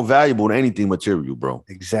 that's more valuable than anything material, bro.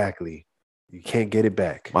 Exactly. You can't get it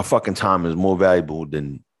back. My fucking time is more valuable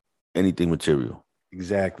than anything material.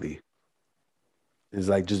 Exactly. It's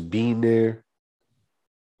like just being there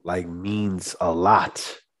like means a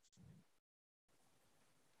lot.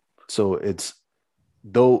 So it's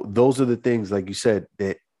those are the things, like you said,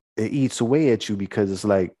 that it eats away at you, because it's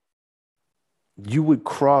like you would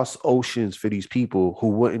cross oceans for these people who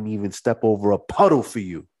wouldn't even step over a puddle for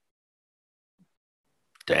you.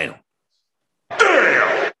 Damn.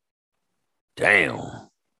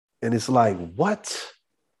 And it's like, what?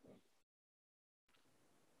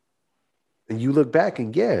 And you look back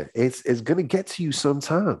and yeah, it's going to get to you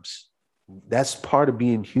sometimes. That's part of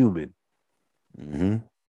being human. Mm-hmm.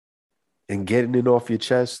 And getting it off your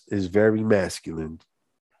chest is very masculine.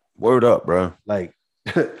 Word up, bro. Like,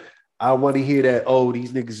 I want to hear that, oh,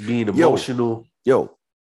 these niggas being emotional. Yo,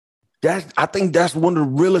 I think that's one of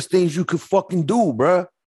the realest things you could fucking do, bro.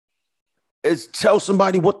 Is tell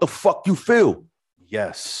somebody what the fuck you feel.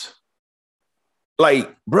 Yes.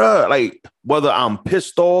 Like, bro, like whether I'm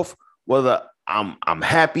pissed off, whether I'm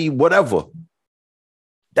happy, whatever.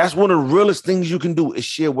 That's one of the realest things you can do is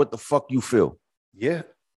share what the fuck you feel. Yeah.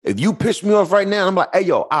 If you piss me off right now, I'm like, hey,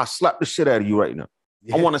 yo, I'll slap the shit out of you right now.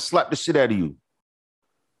 Yeah. I want to slap the shit out of you.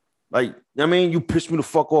 Like, I mean, you piss me the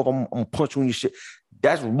fuck off, I'm punch you in your shit.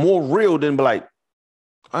 That's more real than be like,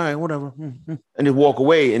 all right, whatever. And just walk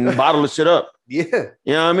away and bottle the shit up. Yeah.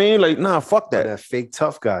 You know what I mean? Like, nah, fuck that. That fake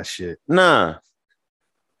tough guy shit. Nah.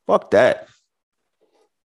 Fuck that.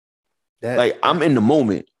 That, Like, I'm in the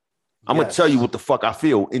moment. I'm going to yes. tell you what the fuck I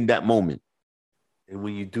feel in that moment. And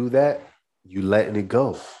when you do that, you letting it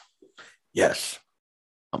go. Yes.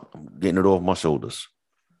 I'm getting it off my shoulders.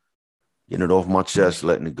 Getting it off my chest,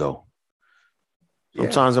 letting it go.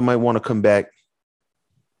 Sometimes I might want to come back.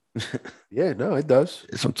 Yeah, no, it does.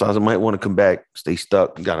 Sometimes I might want to come back, stay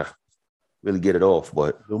stuck. You got to really get it off,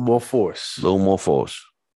 but A little more force. a little more force.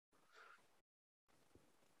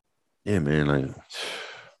 Yeah, man. Like,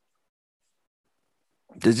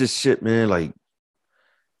 there's just shit, man. Like,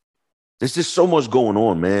 there's just so much going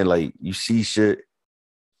on, man. Like, you see shit.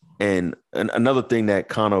 And another thing that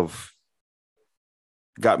kind of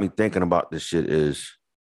got me thinking about this shit is,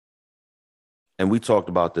 and we talked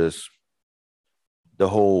about this, the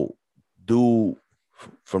whole dude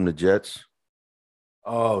from the Jets.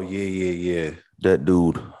 Oh, yeah. That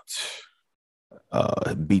dude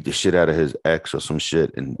beat the shit out of his ex or some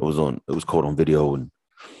shit, and it was caught on video. And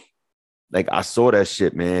like, I saw that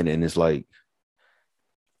shit, man, and it's like,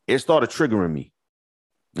 it started triggering me.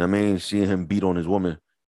 You know what I mean? Seeing him beat on his woman.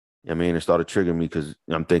 You know what I mean? It started triggering me because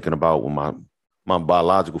I'm thinking about when my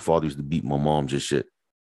biological father used to beat my mom just shit.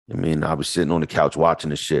 You know what I mean? I was sitting on the couch watching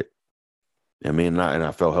this shit. You know what I mean? And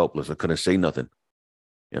I felt helpless. I couldn't say nothing.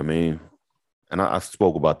 You know what I mean? And I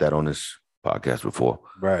spoke about that on this podcast before.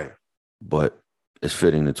 Right. But it's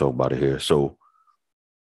fitting to talk about it here. So,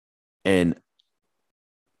 and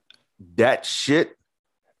that shit,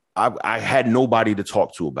 I had nobody to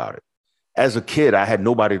talk to about it. As a kid, I had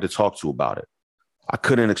nobody to talk to about it. I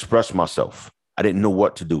couldn't express myself. I didn't know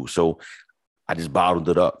what to do. So I just bottled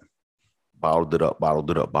it up.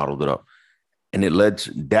 And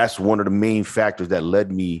that's one of the main factors that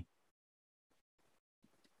led me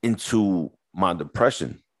into my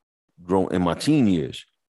depression in my teen years.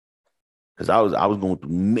 Because I was going through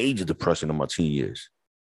major depression in my teen years.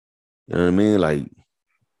 You know what I mean? Like,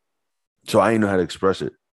 so I didn't know how to express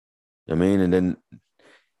it. You know what I mean? And then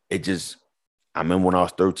I remember when I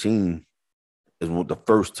was 13, is the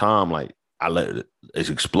first time like I let it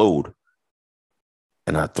explode.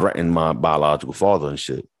 And I threatened my biological father and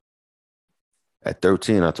shit. At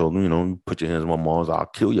 13, I told him, you know, put your hands on my mom's, I'll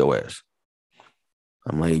kill your ass.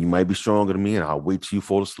 I'm like, you might be stronger than me, and I'll wait till you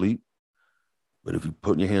fall asleep. But if you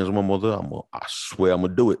put your hands on my mother, I swear I'm going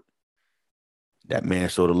to do it. That man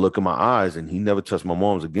saw the look in my eyes, and he never touched my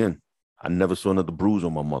mom's again. I never saw another bruise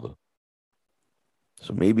on my mother.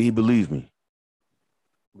 So maybe he believed me.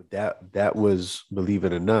 That was, believe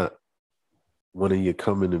it or not, one of your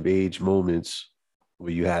coming of age moments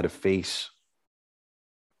where you had a face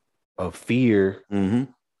of fear, Mm-hmm.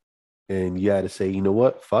 and you had to say, you know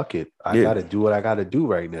what, fuck it, I got to do what I got to do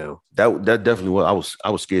right now. That definitely was. I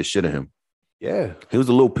was scared shit of him. Yeah, he was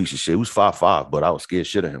a little piece of shit. He was 5'5", but I was scared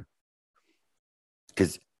shit of him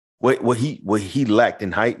because what he lacked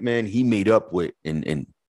in height, man, he made up with in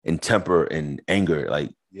temper and anger. Like,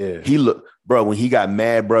 yeah, he looked, bro, when he got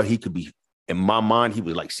mad, bro, he could be, in my mind, he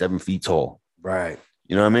was like 7 feet tall. right.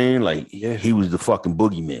 You know what I mean? Like, Yeah. he was the fucking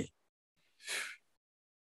boogeyman.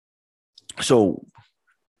 So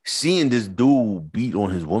seeing this dude beat on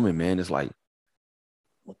his woman, man, it's like,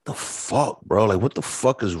 what the fuck, bro? Like, what the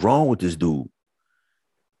fuck is wrong with this dude?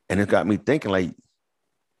 And it got me thinking, like,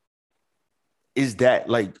 is that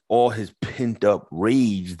like all his pent up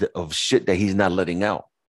rage of shit that he's not letting out?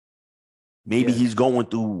 Maybe he's going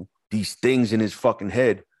through these things in his fucking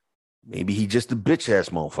head. Maybe he just a bitch ass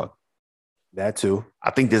motherfucker. That too.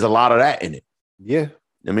 I think there's a lot of that in it. Yeah,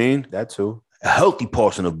 I mean, that too. a healthy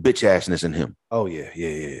portion of bitch assness in him. Oh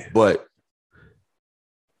yeah. But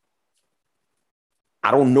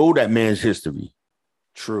I don't know that man's history.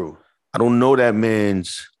 True. I don't know that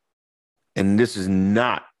man's, and this is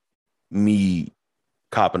not me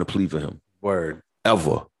copping a plea for him. Word.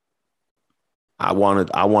 Ever. I want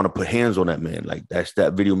to put hands on that man. Like,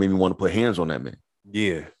 that video made me want to put hands on that man.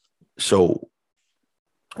 Yeah. So,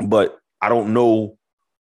 but I don't know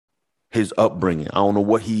his upbringing. I don't know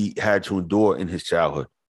what he had to endure in his childhood.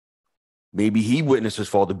 Maybe he witnessed his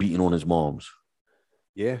father beating on his moms.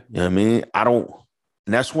 Yeah. You know what I mean?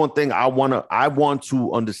 And that's one thing I want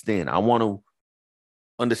to understand. I want to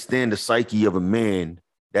understand the psyche of a man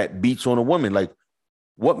that beats on a woman. Like,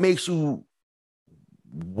 what is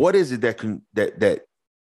it that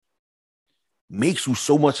makes you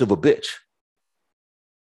so much of a bitch?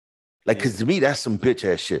 Like, because to me, that's some bitch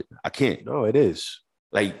ass shit. I can't. No, it is.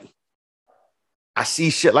 Like, I see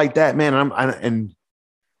shit like that, man. And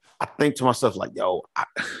I think to myself, like, yo, I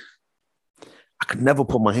could never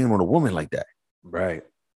put my hand on a woman like that. Right.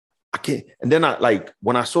 I can't. And then I like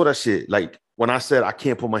when I saw that shit, like when I said I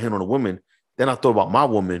can't put my hand on a woman, then I thought about my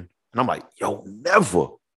woman, and I'm like, yo, never.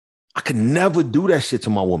 I could never do that shit to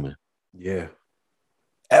my woman. Yeah.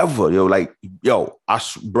 Ever. Yo, like, yo,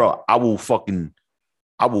 bro, I will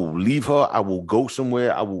leave her. I will go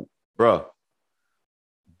somewhere. Bro,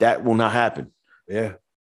 that will not happen. Yeah.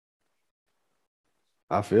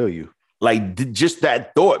 I feel you. Like, just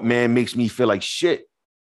that thought, man, makes me feel like shit.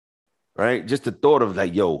 Right? Just the thought of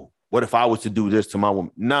like, yo, what if I was to do this to my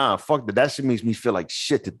woman? Nah, fuck that. That shit makes me feel like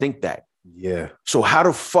shit to think that. Yeah. So how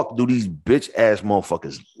the fuck do these bitch ass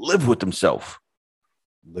motherfuckers live with themselves?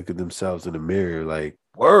 Look at themselves in the mirror, like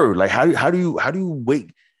word. Like how do you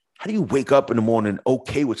wake up in the morning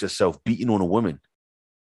okay with yourself beating on a woman,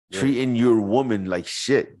 treating your woman like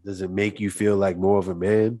shit? Does it make you feel like more of a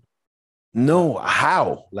man? No,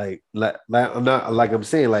 how? Like I'm not like I'm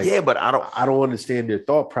saying, like yeah, but I don't understand their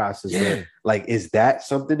thought process. Yeah. Like, is that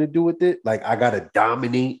something to do with it? Like, I gotta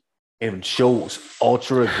dominate and show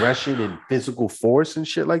ultra aggression and physical force and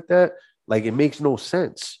shit like that. Like, it makes no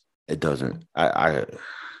sense. It doesn't.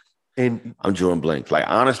 And I'm drawing blank. Like,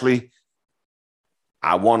 honestly,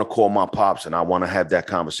 I want to call my pops and I want to have that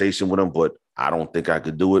conversation with him, but I don't think I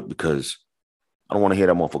could do it because I don't want to hear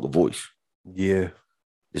that motherfucker voice. Yeah.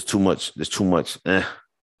 There's too much. I'm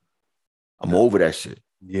over that shit.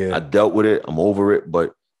 Yeah. I dealt with it. I'm over it,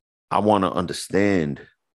 but I want to understand.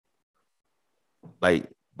 Like,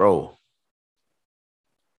 bro,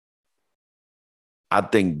 I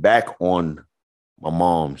think back on my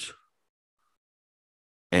mom's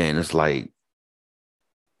and it's like,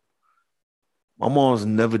 my mom's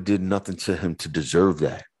never did nothing to him to deserve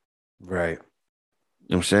that. Right.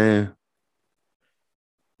 You know what I'm saying?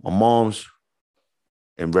 My mom's,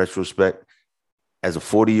 in retrospect, as a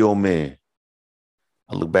 40-year-old man,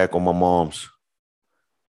 I look back on my mom's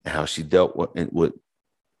and how she dealt with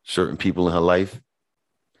certain people in her life.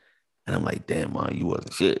 And I'm like, damn, Mom, you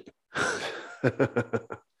wasn't shit.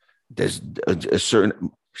 There's a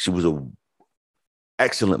certain, she was an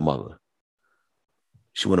excellent mother.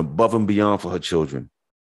 She went above and beyond for her children.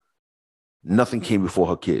 Nothing came before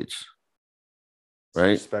her kids. Right?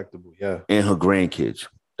 Respectable, yeah. And her grandkids.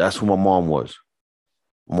 That's who my mom was.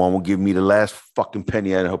 My mom would give me the last fucking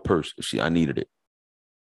penny out of her purse if I needed it.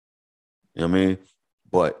 You know what I mean?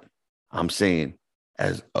 But I'm saying,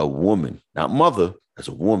 as a woman, not mother, as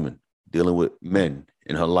a woman dealing with men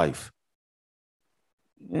in her life,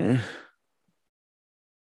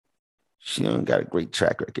 she ain't got a great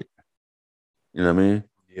track record. You know what I mean?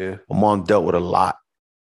 Yeah. My mom dealt with a lot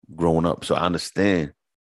growing up, so I understand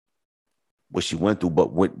what she went through.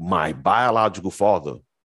 But with my biological father,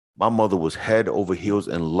 my mother was head over heels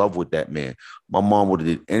in love with that man. My mom would have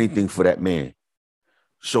did anything for that man.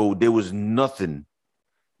 So there was nothing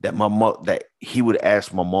that that he would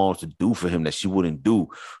ask my mom to do for him that she wouldn't do.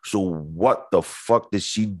 So what the fuck did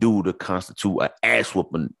she do to constitute an ass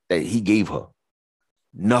whooping that he gave her?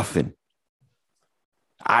 Nothing.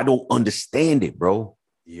 I don't understand it, bro.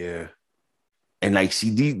 Yeah. And like, see,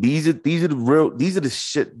 these are the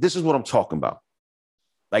shit. This is what I'm talking about.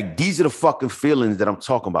 Like, these are the fucking feelings that I'm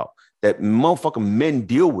talking about that motherfucking men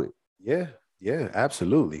deal with. Yeah. Yeah,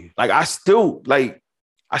 absolutely. Like, I still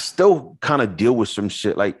kind of deal with some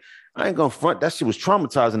shit. Like, I ain't gonna front. That shit was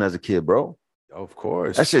traumatizing as a kid, bro. Of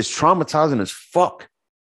course. That shit's traumatizing as fuck.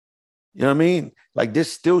 You know what I mean? Like,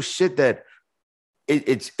 there's still shit that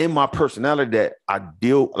it's in my personality that I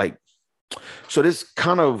deal like. So this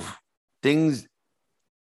kind of things,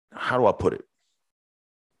 how do I put it?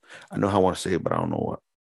 I know how I want to say it, but I don't know what.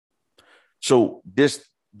 So there's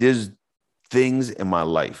things in my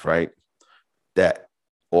life, right? That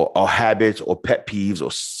or habits or pet peeves or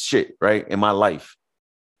shit, right? In my life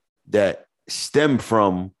that stem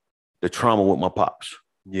from the trauma with my pops.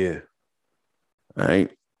 Yeah. All right.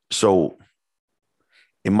 So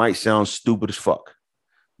it might sound stupid as fuck,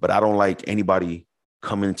 but I don't like anybody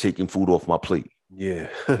coming and taking food off my plate. Yeah.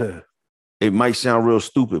 It might sound real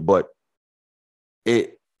stupid, but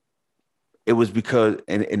it was because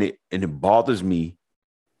and it bothers me,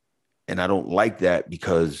 and I don't like that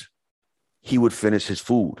because he would finish his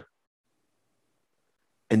food.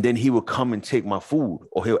 And then he would come and take my food,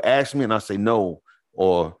 or he'll ask me and I say no,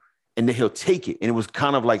 and then he'll take it. And it was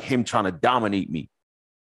kind of like him trying to dominate me.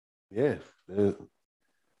 Yeah.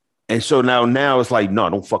 And so now it's like, no,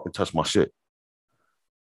 don't fucking touch my shit.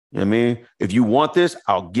 You know what I mean? If you want this,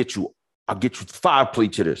 I'll get you 5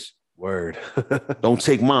 plates of this. Word. Don't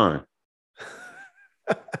take mine.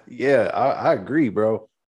 Yeah, I agree, bro.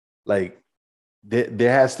 Like,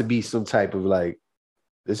 there has to be some type of like,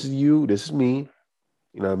 this is you, this is me.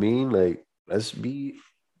 You know what I mean? Like, let's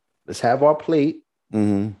have our plate.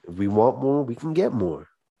 If we want more, we can get more.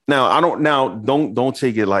 Now don't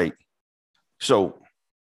take it like so.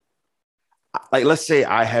 Like, let's say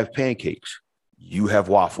I have pancakes, you have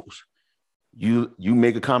waffles. You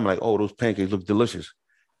make a comment like, "Oh, those pancakes look delicious."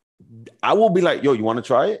 I will be like, "Yo, you want to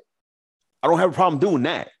try it?" I don't have a problem doing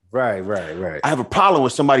that. Right. I have a problem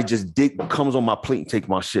with somebody just comes on my plate and take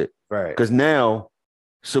my shit. Right. Because now,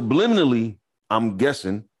 subliminally, I'm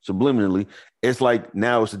guessing subliminally, it's like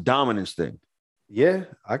now it's a dominance thing. Yeah,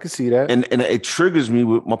 I can see that. And it triggers me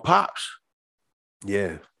with my pops.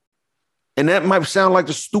 Yeah. And that might sound like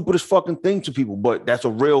the stupidest fucking thing to people, but that's a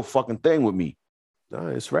real fucking thing with me. No,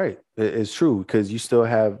 it's right. It's true because you still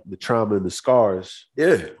have the trauma and the scars.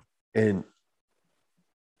 Yeah. And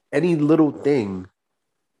any little thing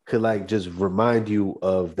could like just remind you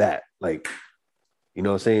of that. Like, you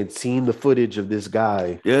know what I'm saying? Seeing the footage of this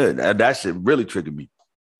guy. Yeah, that shit really triggered me.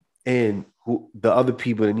 And the other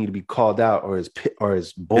people that need to be called out or his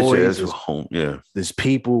boys, his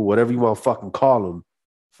people, whatever you want to fucking call them,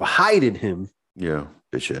 for hiding him. Yeah,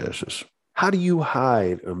 bitch asses. How do you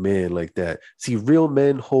hide a man like that? See, real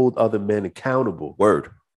men hold other men accountable. Word.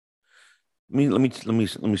 Let me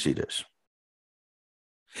see this.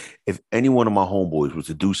 If any one of my homeboys was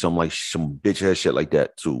to do some bitch ass shit like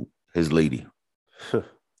that to his lady,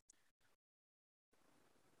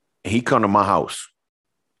 he come to my house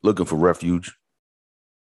looking for refuge,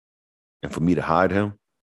 and for me to hide him,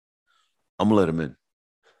 I'm gonna let him in.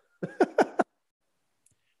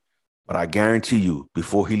 But I guarantee you,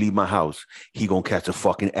 before he leave my house, he gonna catch a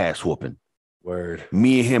fucking ass whooping. Word.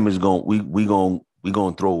 Me and him is gonna we gonna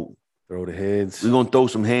throw the hands. We gonna throw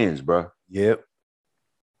some hands, bro. Yep.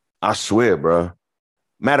 I swear, bro.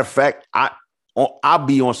 Matter of fact, I'll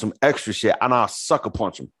be on some extra shit and I'll sucker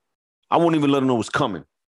punch him. I won't even let him know what's coming.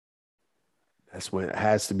 That's when it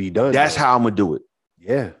has to be done. That's how I'm gonna do it.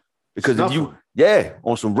 Yeah. Because if you,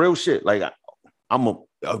 on some real shit, like my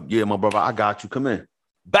brother, I got you. Come in.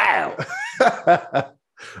 Bow.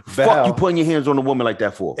 Fuck you putting your hands on a woman like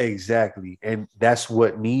that for? Exactly. And that's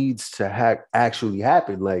what needs to actually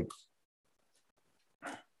happen. Like,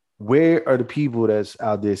 where are the people that's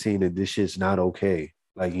out there saying that this shit's not okay?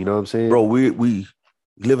 Like, you know what I'm saying? Bro, we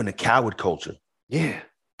live in a coward culture. Yeah.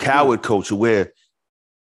 Coward culture where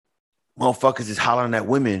motherfuckers is hollering at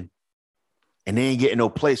women and they ain't getting no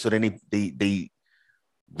place. So then they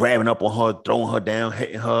grabbing up on her, throwing her down,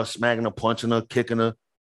 hitting her, smacking her, punching her, kicking her.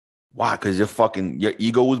 Why? Because your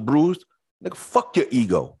ego was bruised? Nigga, fuck your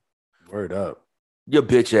ego. Word up. Your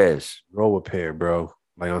bitch ass. Roll a pair, bro.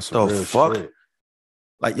 Like on some the real fuck? shit.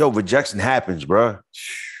 Like, yo, rejection happens, bro.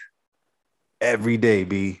 Every day,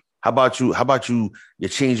 B. How about you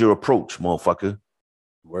change your approach, motherfucker?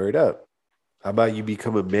 Word up. How about you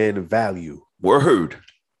become a man of value? Word.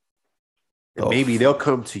 And maybe they'll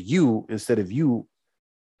come to you instead of you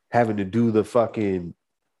having to do the fucking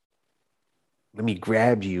let me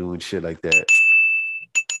grab you and shit like that.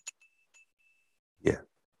 Yeah.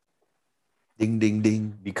 Ding, ding,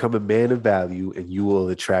 ding. Become a man of value and you will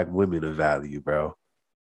attract women of value, bro.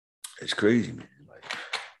 It's crazy, man.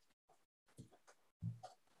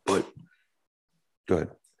 But go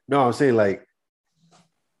ahead. No, I'm saying like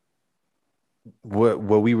what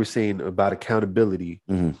we were saying about accountability.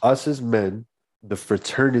 Mm-hmm. Us as men, the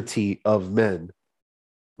fraternity of men,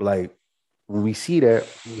 like when we see that,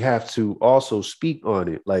 we have to also speak on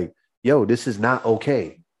it. Like, yo, this is not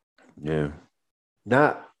okay. Yeah.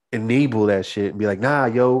 Not enable that shit and be like, nah,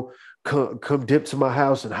 yo, come dip to my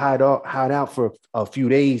house and hide out for a few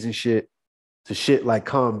days and shit to shit like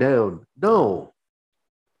calm down. No.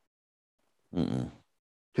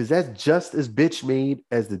 Because that's just as bitch made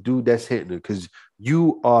as the dude that's hitting her. Because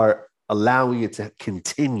you are allowing it to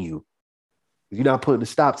continue. You're not putting a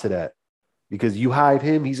stop to that. Because you hide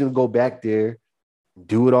him, he's going to go back there,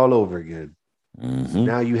 do it all over again. Mm-hmm.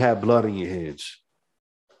 Now you have blood on your hands.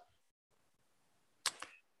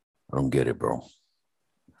 I don't get it, bro.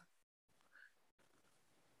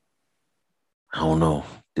 I don't know.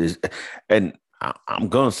 And I'm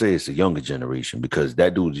going to say it's a younger generation because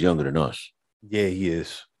that dude's younger than us. Yeah, he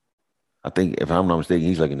is. I think, if I'm not mistaken,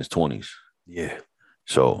 he's like in his 20s. Yeah.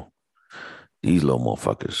 So these little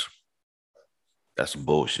motherfuckers, that's some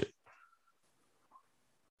bullshit.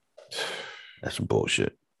 That's some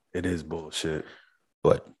bullshit. It is bullshit.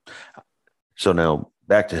 But so now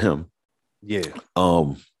back to him. Yeah.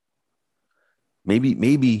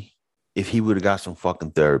 Maybe if he would have got some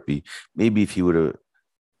fucking therapy, maybe if he would have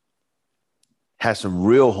had some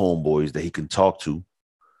real homeboys that he can talk to,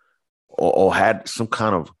 or had some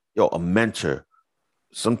kind of a mentor,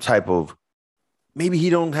 some type of, maybe he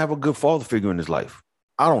don't have a good father figure in his life.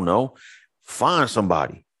 I don't know. Find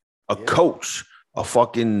somebody, a coach, a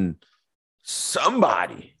fucking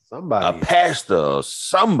somebody, a Somebody. pastor,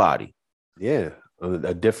 somebody. Yeah.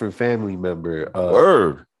 A different family member.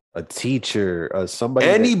 Word. A teacher. Somebody.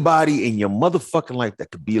 Anybody in your motherfucking life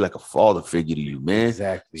that could be like a father figure to you, man.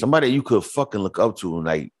 Exactly. Somebody you could fucking look up to and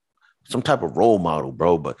like some type of role model,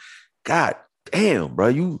 bro. But God damn,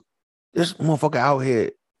 bro, this motherfucker out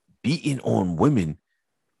here beating on women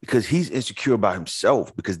because he's insecure about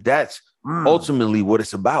himself, because that's ultimately what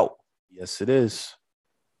it's about. Yes, it is.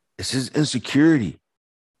 It's his insecurity.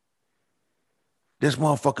 This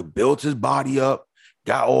motherfucker built his body up,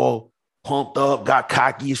 got all pumped up, got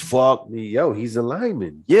cocky as fuck. Yo, he's a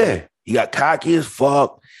lineman. Yeah, he got cocky as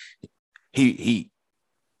fuck. He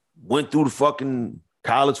went through the fucking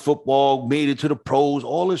college football, made it to the pros,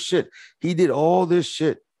 all this shit. He did all this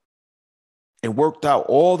shit and worked out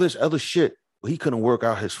all this other shit. But he couldn't work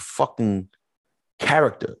out his fucking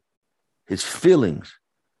character, his feelings.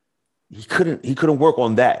 He couldn't work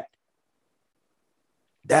on that.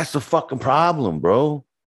 That's the fucking problem, bro.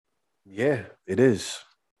 Yeah, it is.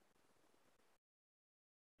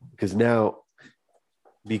 Because now,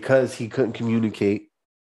 because he couldn't communicate,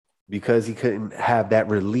 because he couldn't have that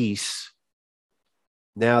release,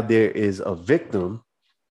 now there is a victim,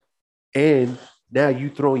 and now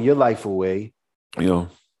you throwing your life away. You know,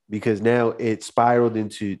 because now it spiraled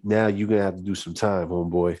into, now you're gonna have to do some time,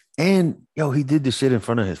 homeboy. And he did this shit in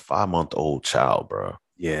front of his 5-month-old child, bro.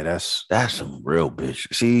 Yeah, that's some real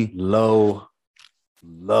bitch. See, low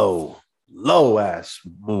ass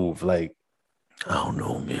move. Like, I don't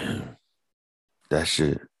know, man. That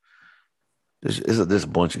shit. There's a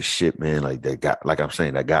bunch of shit, man. Like that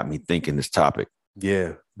got me thinking this topic.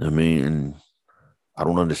 yeah, I mean, and I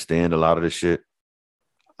don't understand a lot of this shit.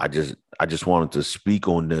 I just wanted to speak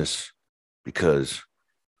on this because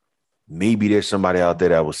maybe there's somebody out there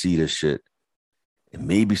that will see this shit, and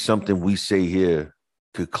maybe something we say here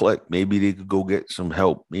could click. Maybe they could go get some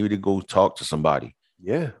help. Maybe they go talk to somebody.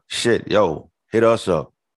 yeah. Shit, hit us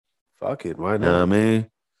up. Fuck it, why You know what I not? mean?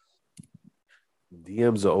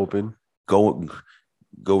 DMs are open. Go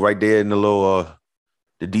right there in the little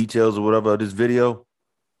the details or whatever of this video.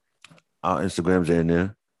 Our Instagrams are in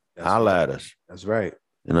there. Holla at us. That's right.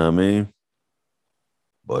 You know what I mean?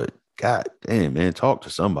 But God damn, man, talk to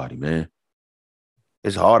somebody, man.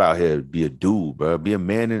 It's hard out here to be a dude, bro. Be a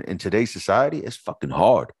man in today's society, it's fucking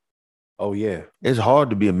hard. Oh yeah, It's hard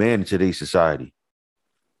to be a man in today's society.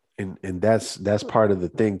 and that's part of the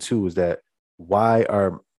thing too, is that why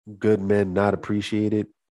are good men not appreciated?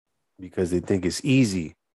 Because they think it's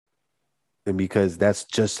easy, and because that's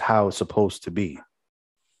just how it's supposed to be.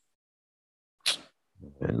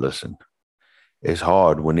 And listen, it's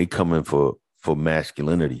hard when they coming for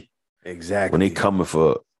masculinity. Exactly. When they coming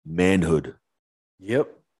for manhood. Yep.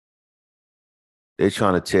 They're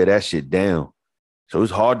trying to tear that shit down. So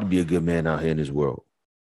it's hard to be a good man out here in this world.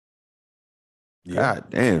 Yeah. God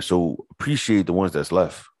damn. So appreciate the ones that's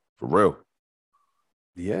left. For real.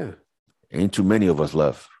 Yeah. Ain't too many of us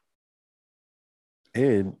left.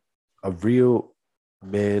 And a real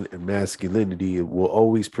man and masculinity will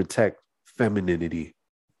always protect femininity.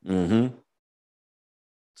 Mm-hmm.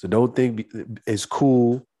 So don't think it's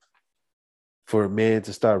cool for a man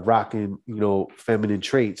to start rocking, feminine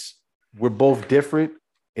traits. We're both different,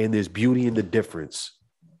 and there's beauty in the difference.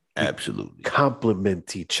 Absolutely.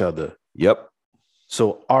 Complement each other. Yep.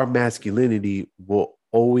 So our masculinity will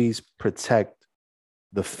always protect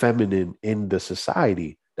the feminine in the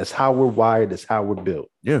society. That's how we're wired. That's how we're built.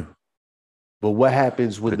 Yeah. But what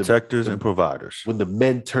happens when protectors and providers? When the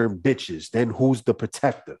men turn bitches, then who's the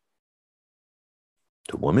protector?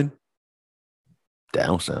 The woman? That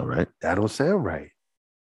don't sound right. That don't sound right.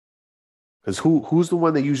 Because who's the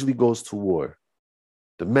one that usually goes to war?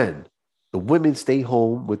 The men. The women stay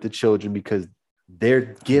home with the children because their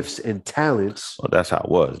gifts and talents. Well, that's how it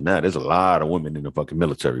was. Now there's a lot of women in the fucking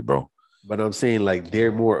military, bro. But I'm saying, like,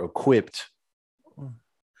 they're more equipped.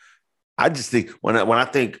 I just think when I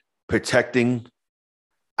think protecting,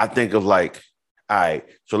 I think of like, all right,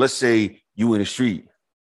 so let's say you in the street,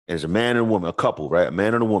 there's a man and a woman, a couple, right? A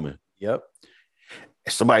man and a woman. Yep.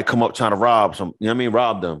 Somebody come up trying to rob some, you know what I mean?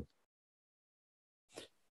 Rob them.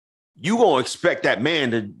 You gonna expect that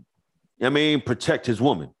man to, you know what I mean, protect his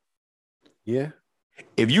woman. Yeah.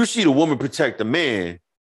 If you see the woman protect the man,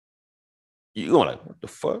 you're gonna like, what the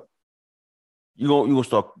fuck? You gonna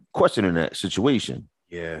start questioning that situation.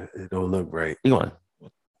 Yeah, it don't look right. You're going,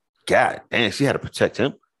 God damn, she had to protect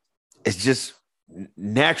him. It's just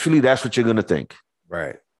naturally that's what you're gonna think.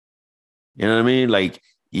 Right. You know what I mean? Like,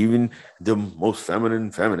 even the most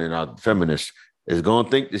feminist is gonna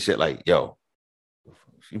think this shit like, yo,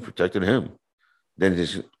 she protected him. Then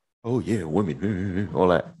Oh yeah, women, all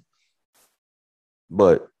that.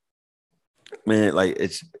 But man, like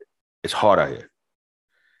it's hard out here.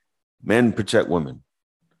 Men protect women.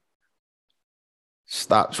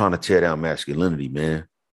 Stop trying to tear down masculinity, man.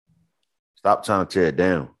 Stop trying to tear it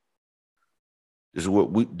down. This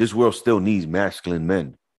world still needs masculine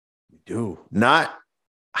men. We do. Not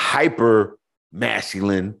hyper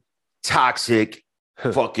masculine, toxic,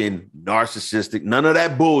 fucking narcissistic. None of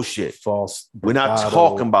that bullshit. False. We're not bravado,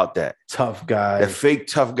 talking about that. tough guy. That fake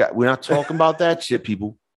tough guy. We're not talking about that shit,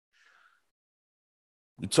 people.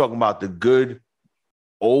 We're talking about the good,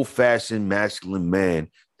 old-fashioned masculine man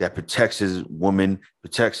that protects his woman,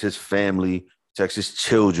 protects his family, protects his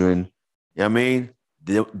children. You know what I mean?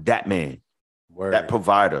 That man, Word. that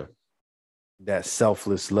provider. That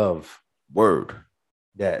selfless love. Word.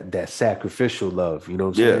 That sacrificial love. You know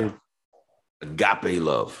what I'm Yeah. saying? Agape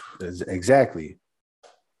love. Exactly.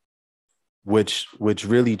 Which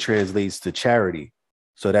really translates to charity.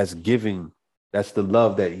 So that's giving. That's the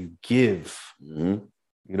love that you give. Mhm.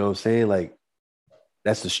 You know what I'm saying? Like,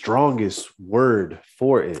 that's the strongest word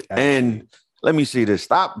for it. actually. And let me say this.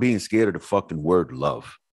 Stop being scared of the fucking word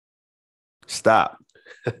love. Stop.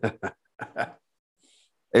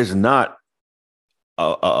 It's not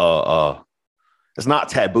it's not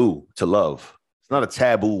taboo to love. It's not a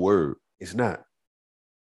taboo word. It's not.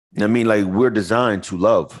 I mean, like, we're designed to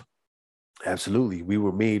love. Absolutely. We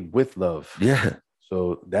were made with love. Yeah.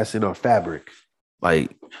 So that's in our fabric.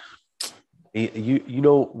 Like, And you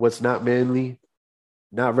know what's not manly?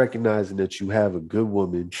 Not recognizing that you have a good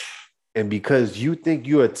woman. And because you think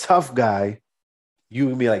you're a tough guy, you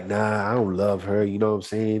can be like, nah, I don't love her. You know what I'm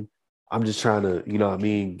saying? I'm just trying to, you know what I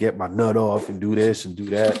mean, get my nut off and do this and do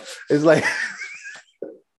that. It's like,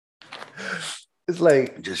 it's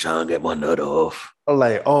like, just trying to get my nut off. I'm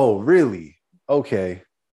like, oh, really? Okay.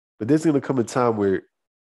 But there's going to come a time where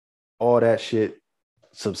all that shit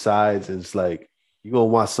subsides and it's like, you're going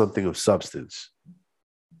to want something of substance.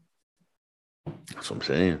 That's what I'm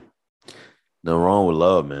saying. Nothing wrong with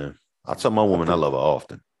love, man. I tell my woman I love her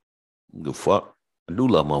often. Good fuck. I do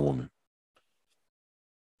love my woman.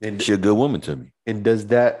 And, She's a good woman to me. and does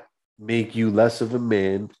that make you less of a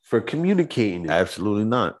man for communicating it? Absolutely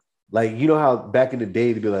not. Like, you know how back in the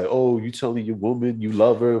day to be like, oh, you telling your woman you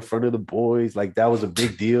love her in front of the boys, like that was a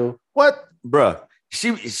big deal. What? Bruh.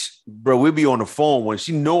 Bro, we be on the phone when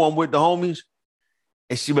she know I'm with the homies.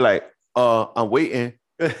 And she be like, I'm waiting.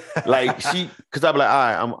 Like because I be like,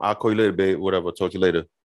 all right, I'll call you later, babe. Whatever, I'll talk to you later.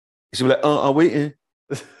 She be like, I'm waiting.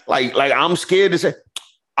 like I'm scared to say,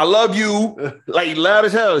 I love you. Like loud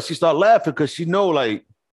as hell. She start laughing because she know, like,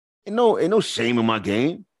 ain't no shame in my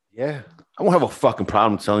game. Yeah. I won't have a fucking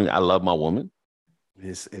problem telling you I love my woman.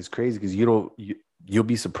 It's crazy because you'll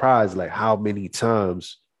be surprised like how many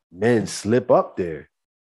times men slip up there.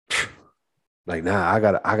 Like, nah, I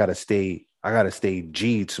gotta stay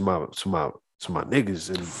G to my niggas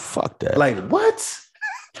and Fuck that. like what?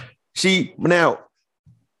 See, now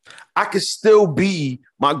I could still be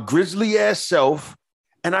my grizzly ass self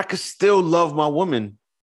and I could still love my woman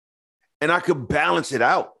and I could balance it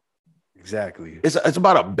out. Exactly. It's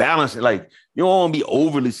about a balance. Like, you don't want to be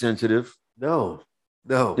overly sensitive. No.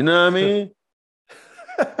 You know what I mean?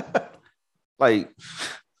 Like,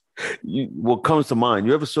 what comes to mind?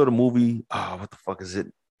 You ever saw the movie? Oh, what the fuck is it?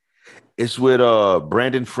 It's with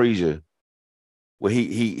Brandon Fraser, where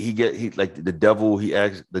he like the devil. He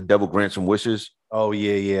asks the devil grants him wishes. Oh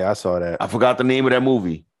yeah, I saw that. I forgot the name of that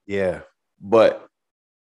movie, Yeah. but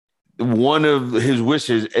one of his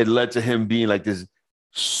wishes, it led to him being like this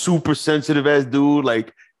super sensitive ass dude,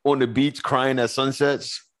 like on the beach crying at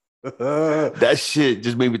sunsets. That shit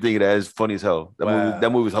just made me think of that. It's funny as hell.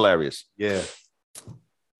 That movie was hilarious. Yeah.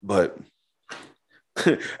 But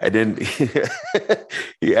and then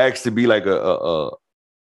he asked to be like a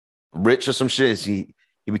rich or some shit. He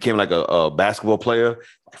became like a basketball player,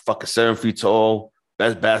 fucking 7 feet tall,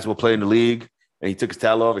 best basketball player in the league. And he took his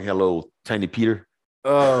towel off and he had a little tiny Peter.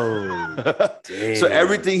 Oh, damn. So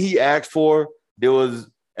everything he asked for, there was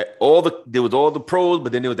all the pros,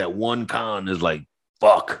 but then there was that one con. Is like,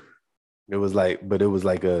 fuck. It was like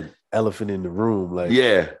a elephant in the room. Like,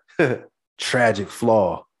 Yeah. tragic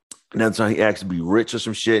flaw. And that's how he asked to be rich or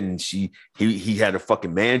some shit. And he had a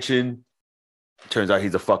fucking mansion. Turns out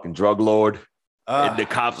he's a fucking drug lord. And the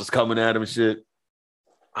cops was coming at him and shit.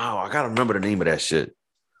 Oh, I gotta remember the name of that shit.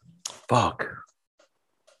 Fuck.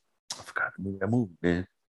 I forgot the name of that movie, man.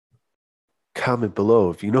 Comment below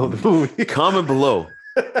if you know the movie. Comment below.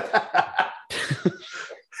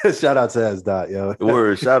 Shout out to S. Dot, yo.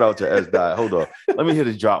 Word. Shout out to S. Dot. Hold on. Let me hit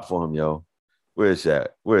a drop for him, yo. Where is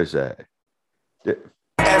that?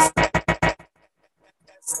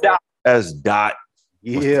 That's Dot.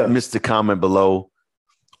 Yeah. Mr. Comment below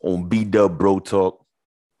on B-Dub Bro Talk.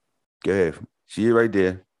 Go ahead. See it right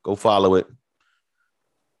there. Go follow it.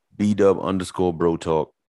 B-Dub_ Bro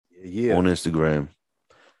Talk Yeah. on Instagram.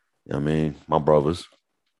 I mean, my brothers.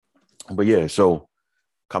 But yeah, so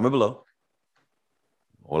comment below.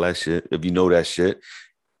 All that shit. If you know that shit,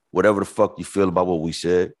 whatever the fuck you feel about what we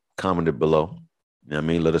said, comment it below. You know what I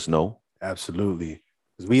mean? Let us know. Absolutely.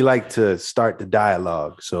 Because we like to start the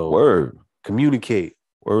dialogue. So Word. communicate.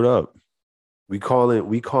 Word up. We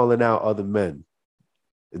calling out other men.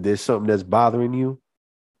 If there's something that's bothering you,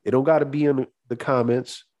 it don't got to be in the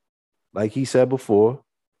comments. Like he said before,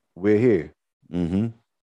 we're here. Mm-hmm.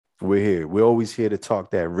 We're here. We're always here to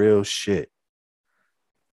talk that real shit.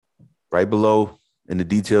 Right below in the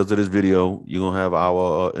details of this video, you're going to have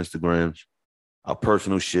our Instagrams, our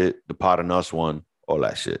personal shit, the Pot and Us one, all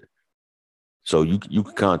that shit. So you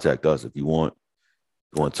can contact us if you want.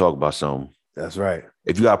 You want to talk about something. That's right.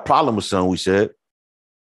 If you got a problem with something we said,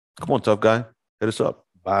 come on, tough guy. Hit us up.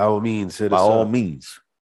 By all means, hit By us all up. means.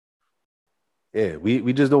 Yeah,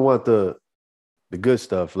 we just don't want the good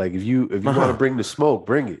stuff. Like if you want to bring the smoke,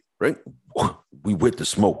 bring it. Right? We with the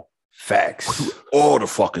smoke. Facts. All the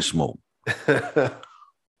fucking smoke. That's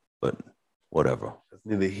But whatever.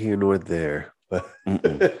 neither here nor there. But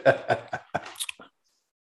Mm-mm.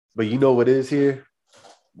 but you know what is here?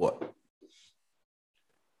 What? I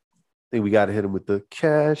think we got to hit him with the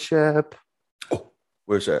Cash App. Oh,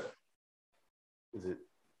 where's that? Is it?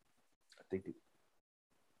 I think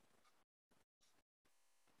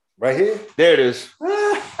right here. There it is.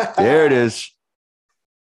 There it is.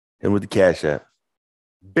 And with the Cash App.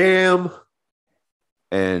 Bam.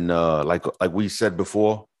 And like we said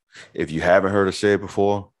before, if you haven't heard us say it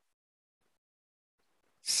before,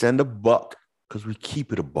 send a buck because we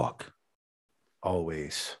keep it a buck.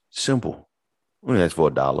 Always. Simple. We ask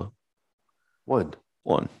for $1. One.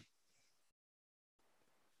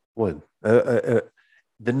 The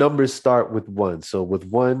numbers start with one. So with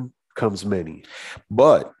one comes many.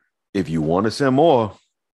 But if you want to send more,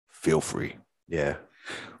 feel free. Yeah.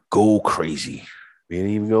 Go crazy. We ain't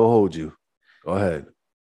even gonna hold you. Go ahead.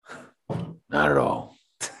 Not at all.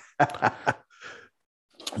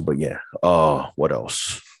 But yeah. What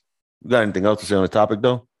else? You got anything else to say on the topic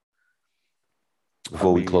though?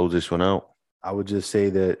 Before we close this one out? I would just say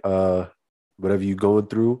that whatever you're going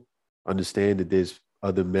through, understand that there's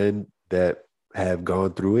other men that have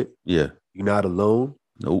gone through it. Yeah. You're not alone.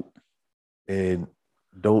 Nope. And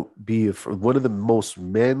don't be afraid. One of the most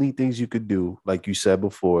manly things you could do, like you said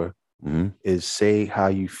before, is say how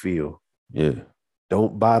you feel. Yeah.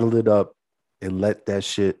 Don't bottle it up and let that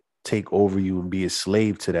shit take over you and be a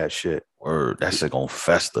slave to that shit. Word. That's like gonna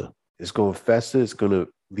fester. It's going to fester. It's going to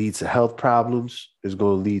lead to health problems. It's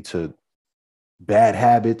going to lead to bad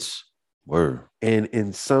habits. Word. And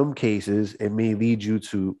in some cases, it may lead you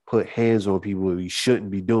to put hands on people that you shouldn't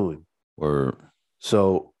be doing. Word.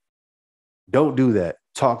 So don't do that.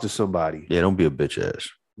 Talk to somebody. Yeah, don't be a bitch ass.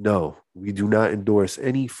 No, we do not endorse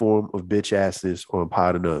any form of bitch assness on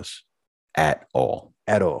Pod and Us. At all.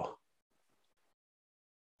 At all.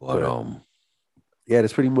 But yeah,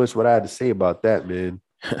 that's pretty much what I had to say about that, man.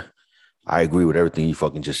 I agree with everything you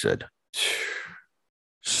fucking just said.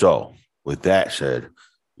 So, with that said,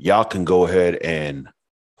 y'all can go ahead and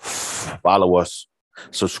follow us,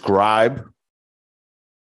 subscribe,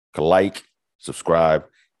 like, subscribe,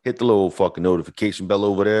 hit the little fucking notification bell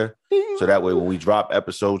over there. So that way when we drop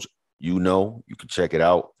episodes, you can check it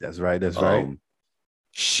out. That's right. That's right.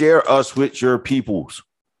 Share us with your peoples.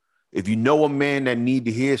 If you know a man that need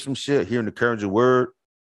to hear some shit, hearing the encouraging word,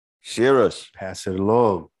 share us. Pass it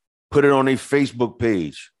along. Put it on their Facebook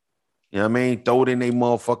page. You know what I mean? Throw it in their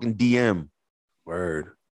motherfucking DM.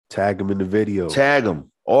 Word. Tag them in the video. Tag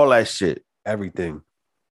them. All that shit. Everything.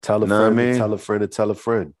 Tell a Know friend, what I mean? tell a friend to tell a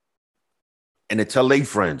friend. And then tell their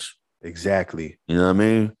friends. Exactly. You know what I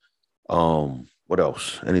mean? What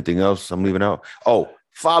else? Anything else I'm leaving out? Oh,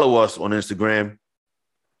 follow us on Instagram.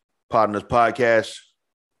 Partners Podcast.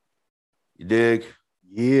 You dig?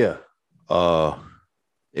 Yeah.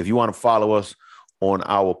 If you want to follow us on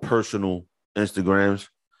our personal Instagrams,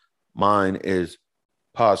 mine is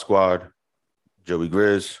Pod Squad, Joey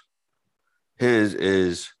Grizz. His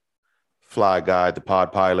is Fly Guy, the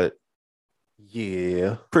Pod Pilot.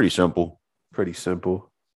 Yeah. Pretty simple. Pretty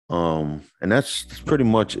simple. And that's pretty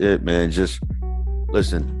much it, man. Just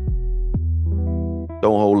listen.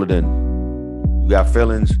 Don't hold it in. You got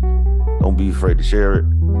feelings, don't be afraid to share it.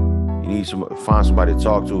 You need find somebody to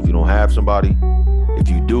talk to if you don't have somebody. If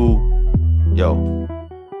you do,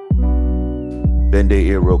 bend their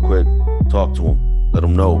ear real quick. Talk to them. Let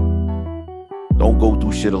them know. Don't go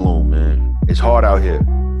through shit alone, man. It's hard out here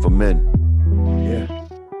for men. Yeah.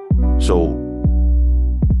 So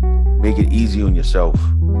make it easy on yourself.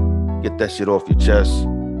 Get that shit off your chest.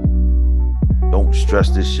 Don't stress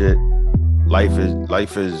this shit. Life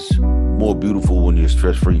is more beautiful when you're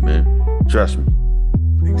stress-free, man. Trust me.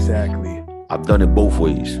 Exactly. I've done it both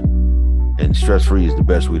ways. And stress-free is the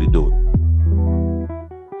best way to do it.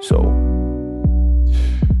 So,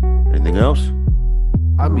 anything else?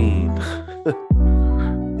 I mean,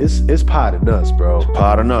 it's Pod and Us, bro.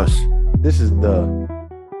 Pardon us. This is the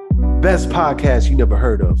best podcast you never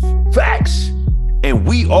heard of. Facts. And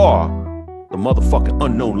we are the motherfucking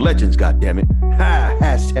unknown legends, goddammit. Ha!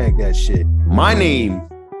 Hashtag that shit. My name,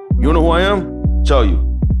 you know who I am? Tell you.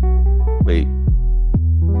 Wait.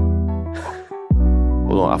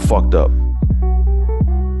 Hold on, I fucked up.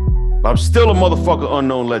 I'm still a motherfucking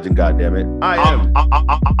unknown legend, goddammit. I am.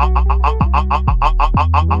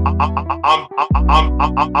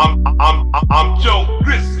 I'm Joe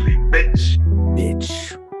Grizzly, bitch.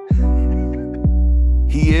 Bitch.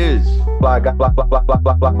 He is. Fly God, fly God,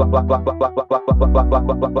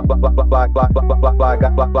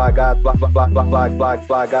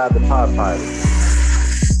 the Pod Pilot.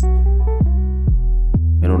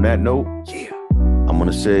 And on that note, Yeah. I'm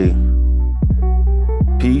gonna say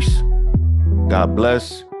peace. God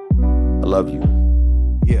bless. I love you.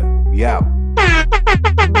 Yeah. We out.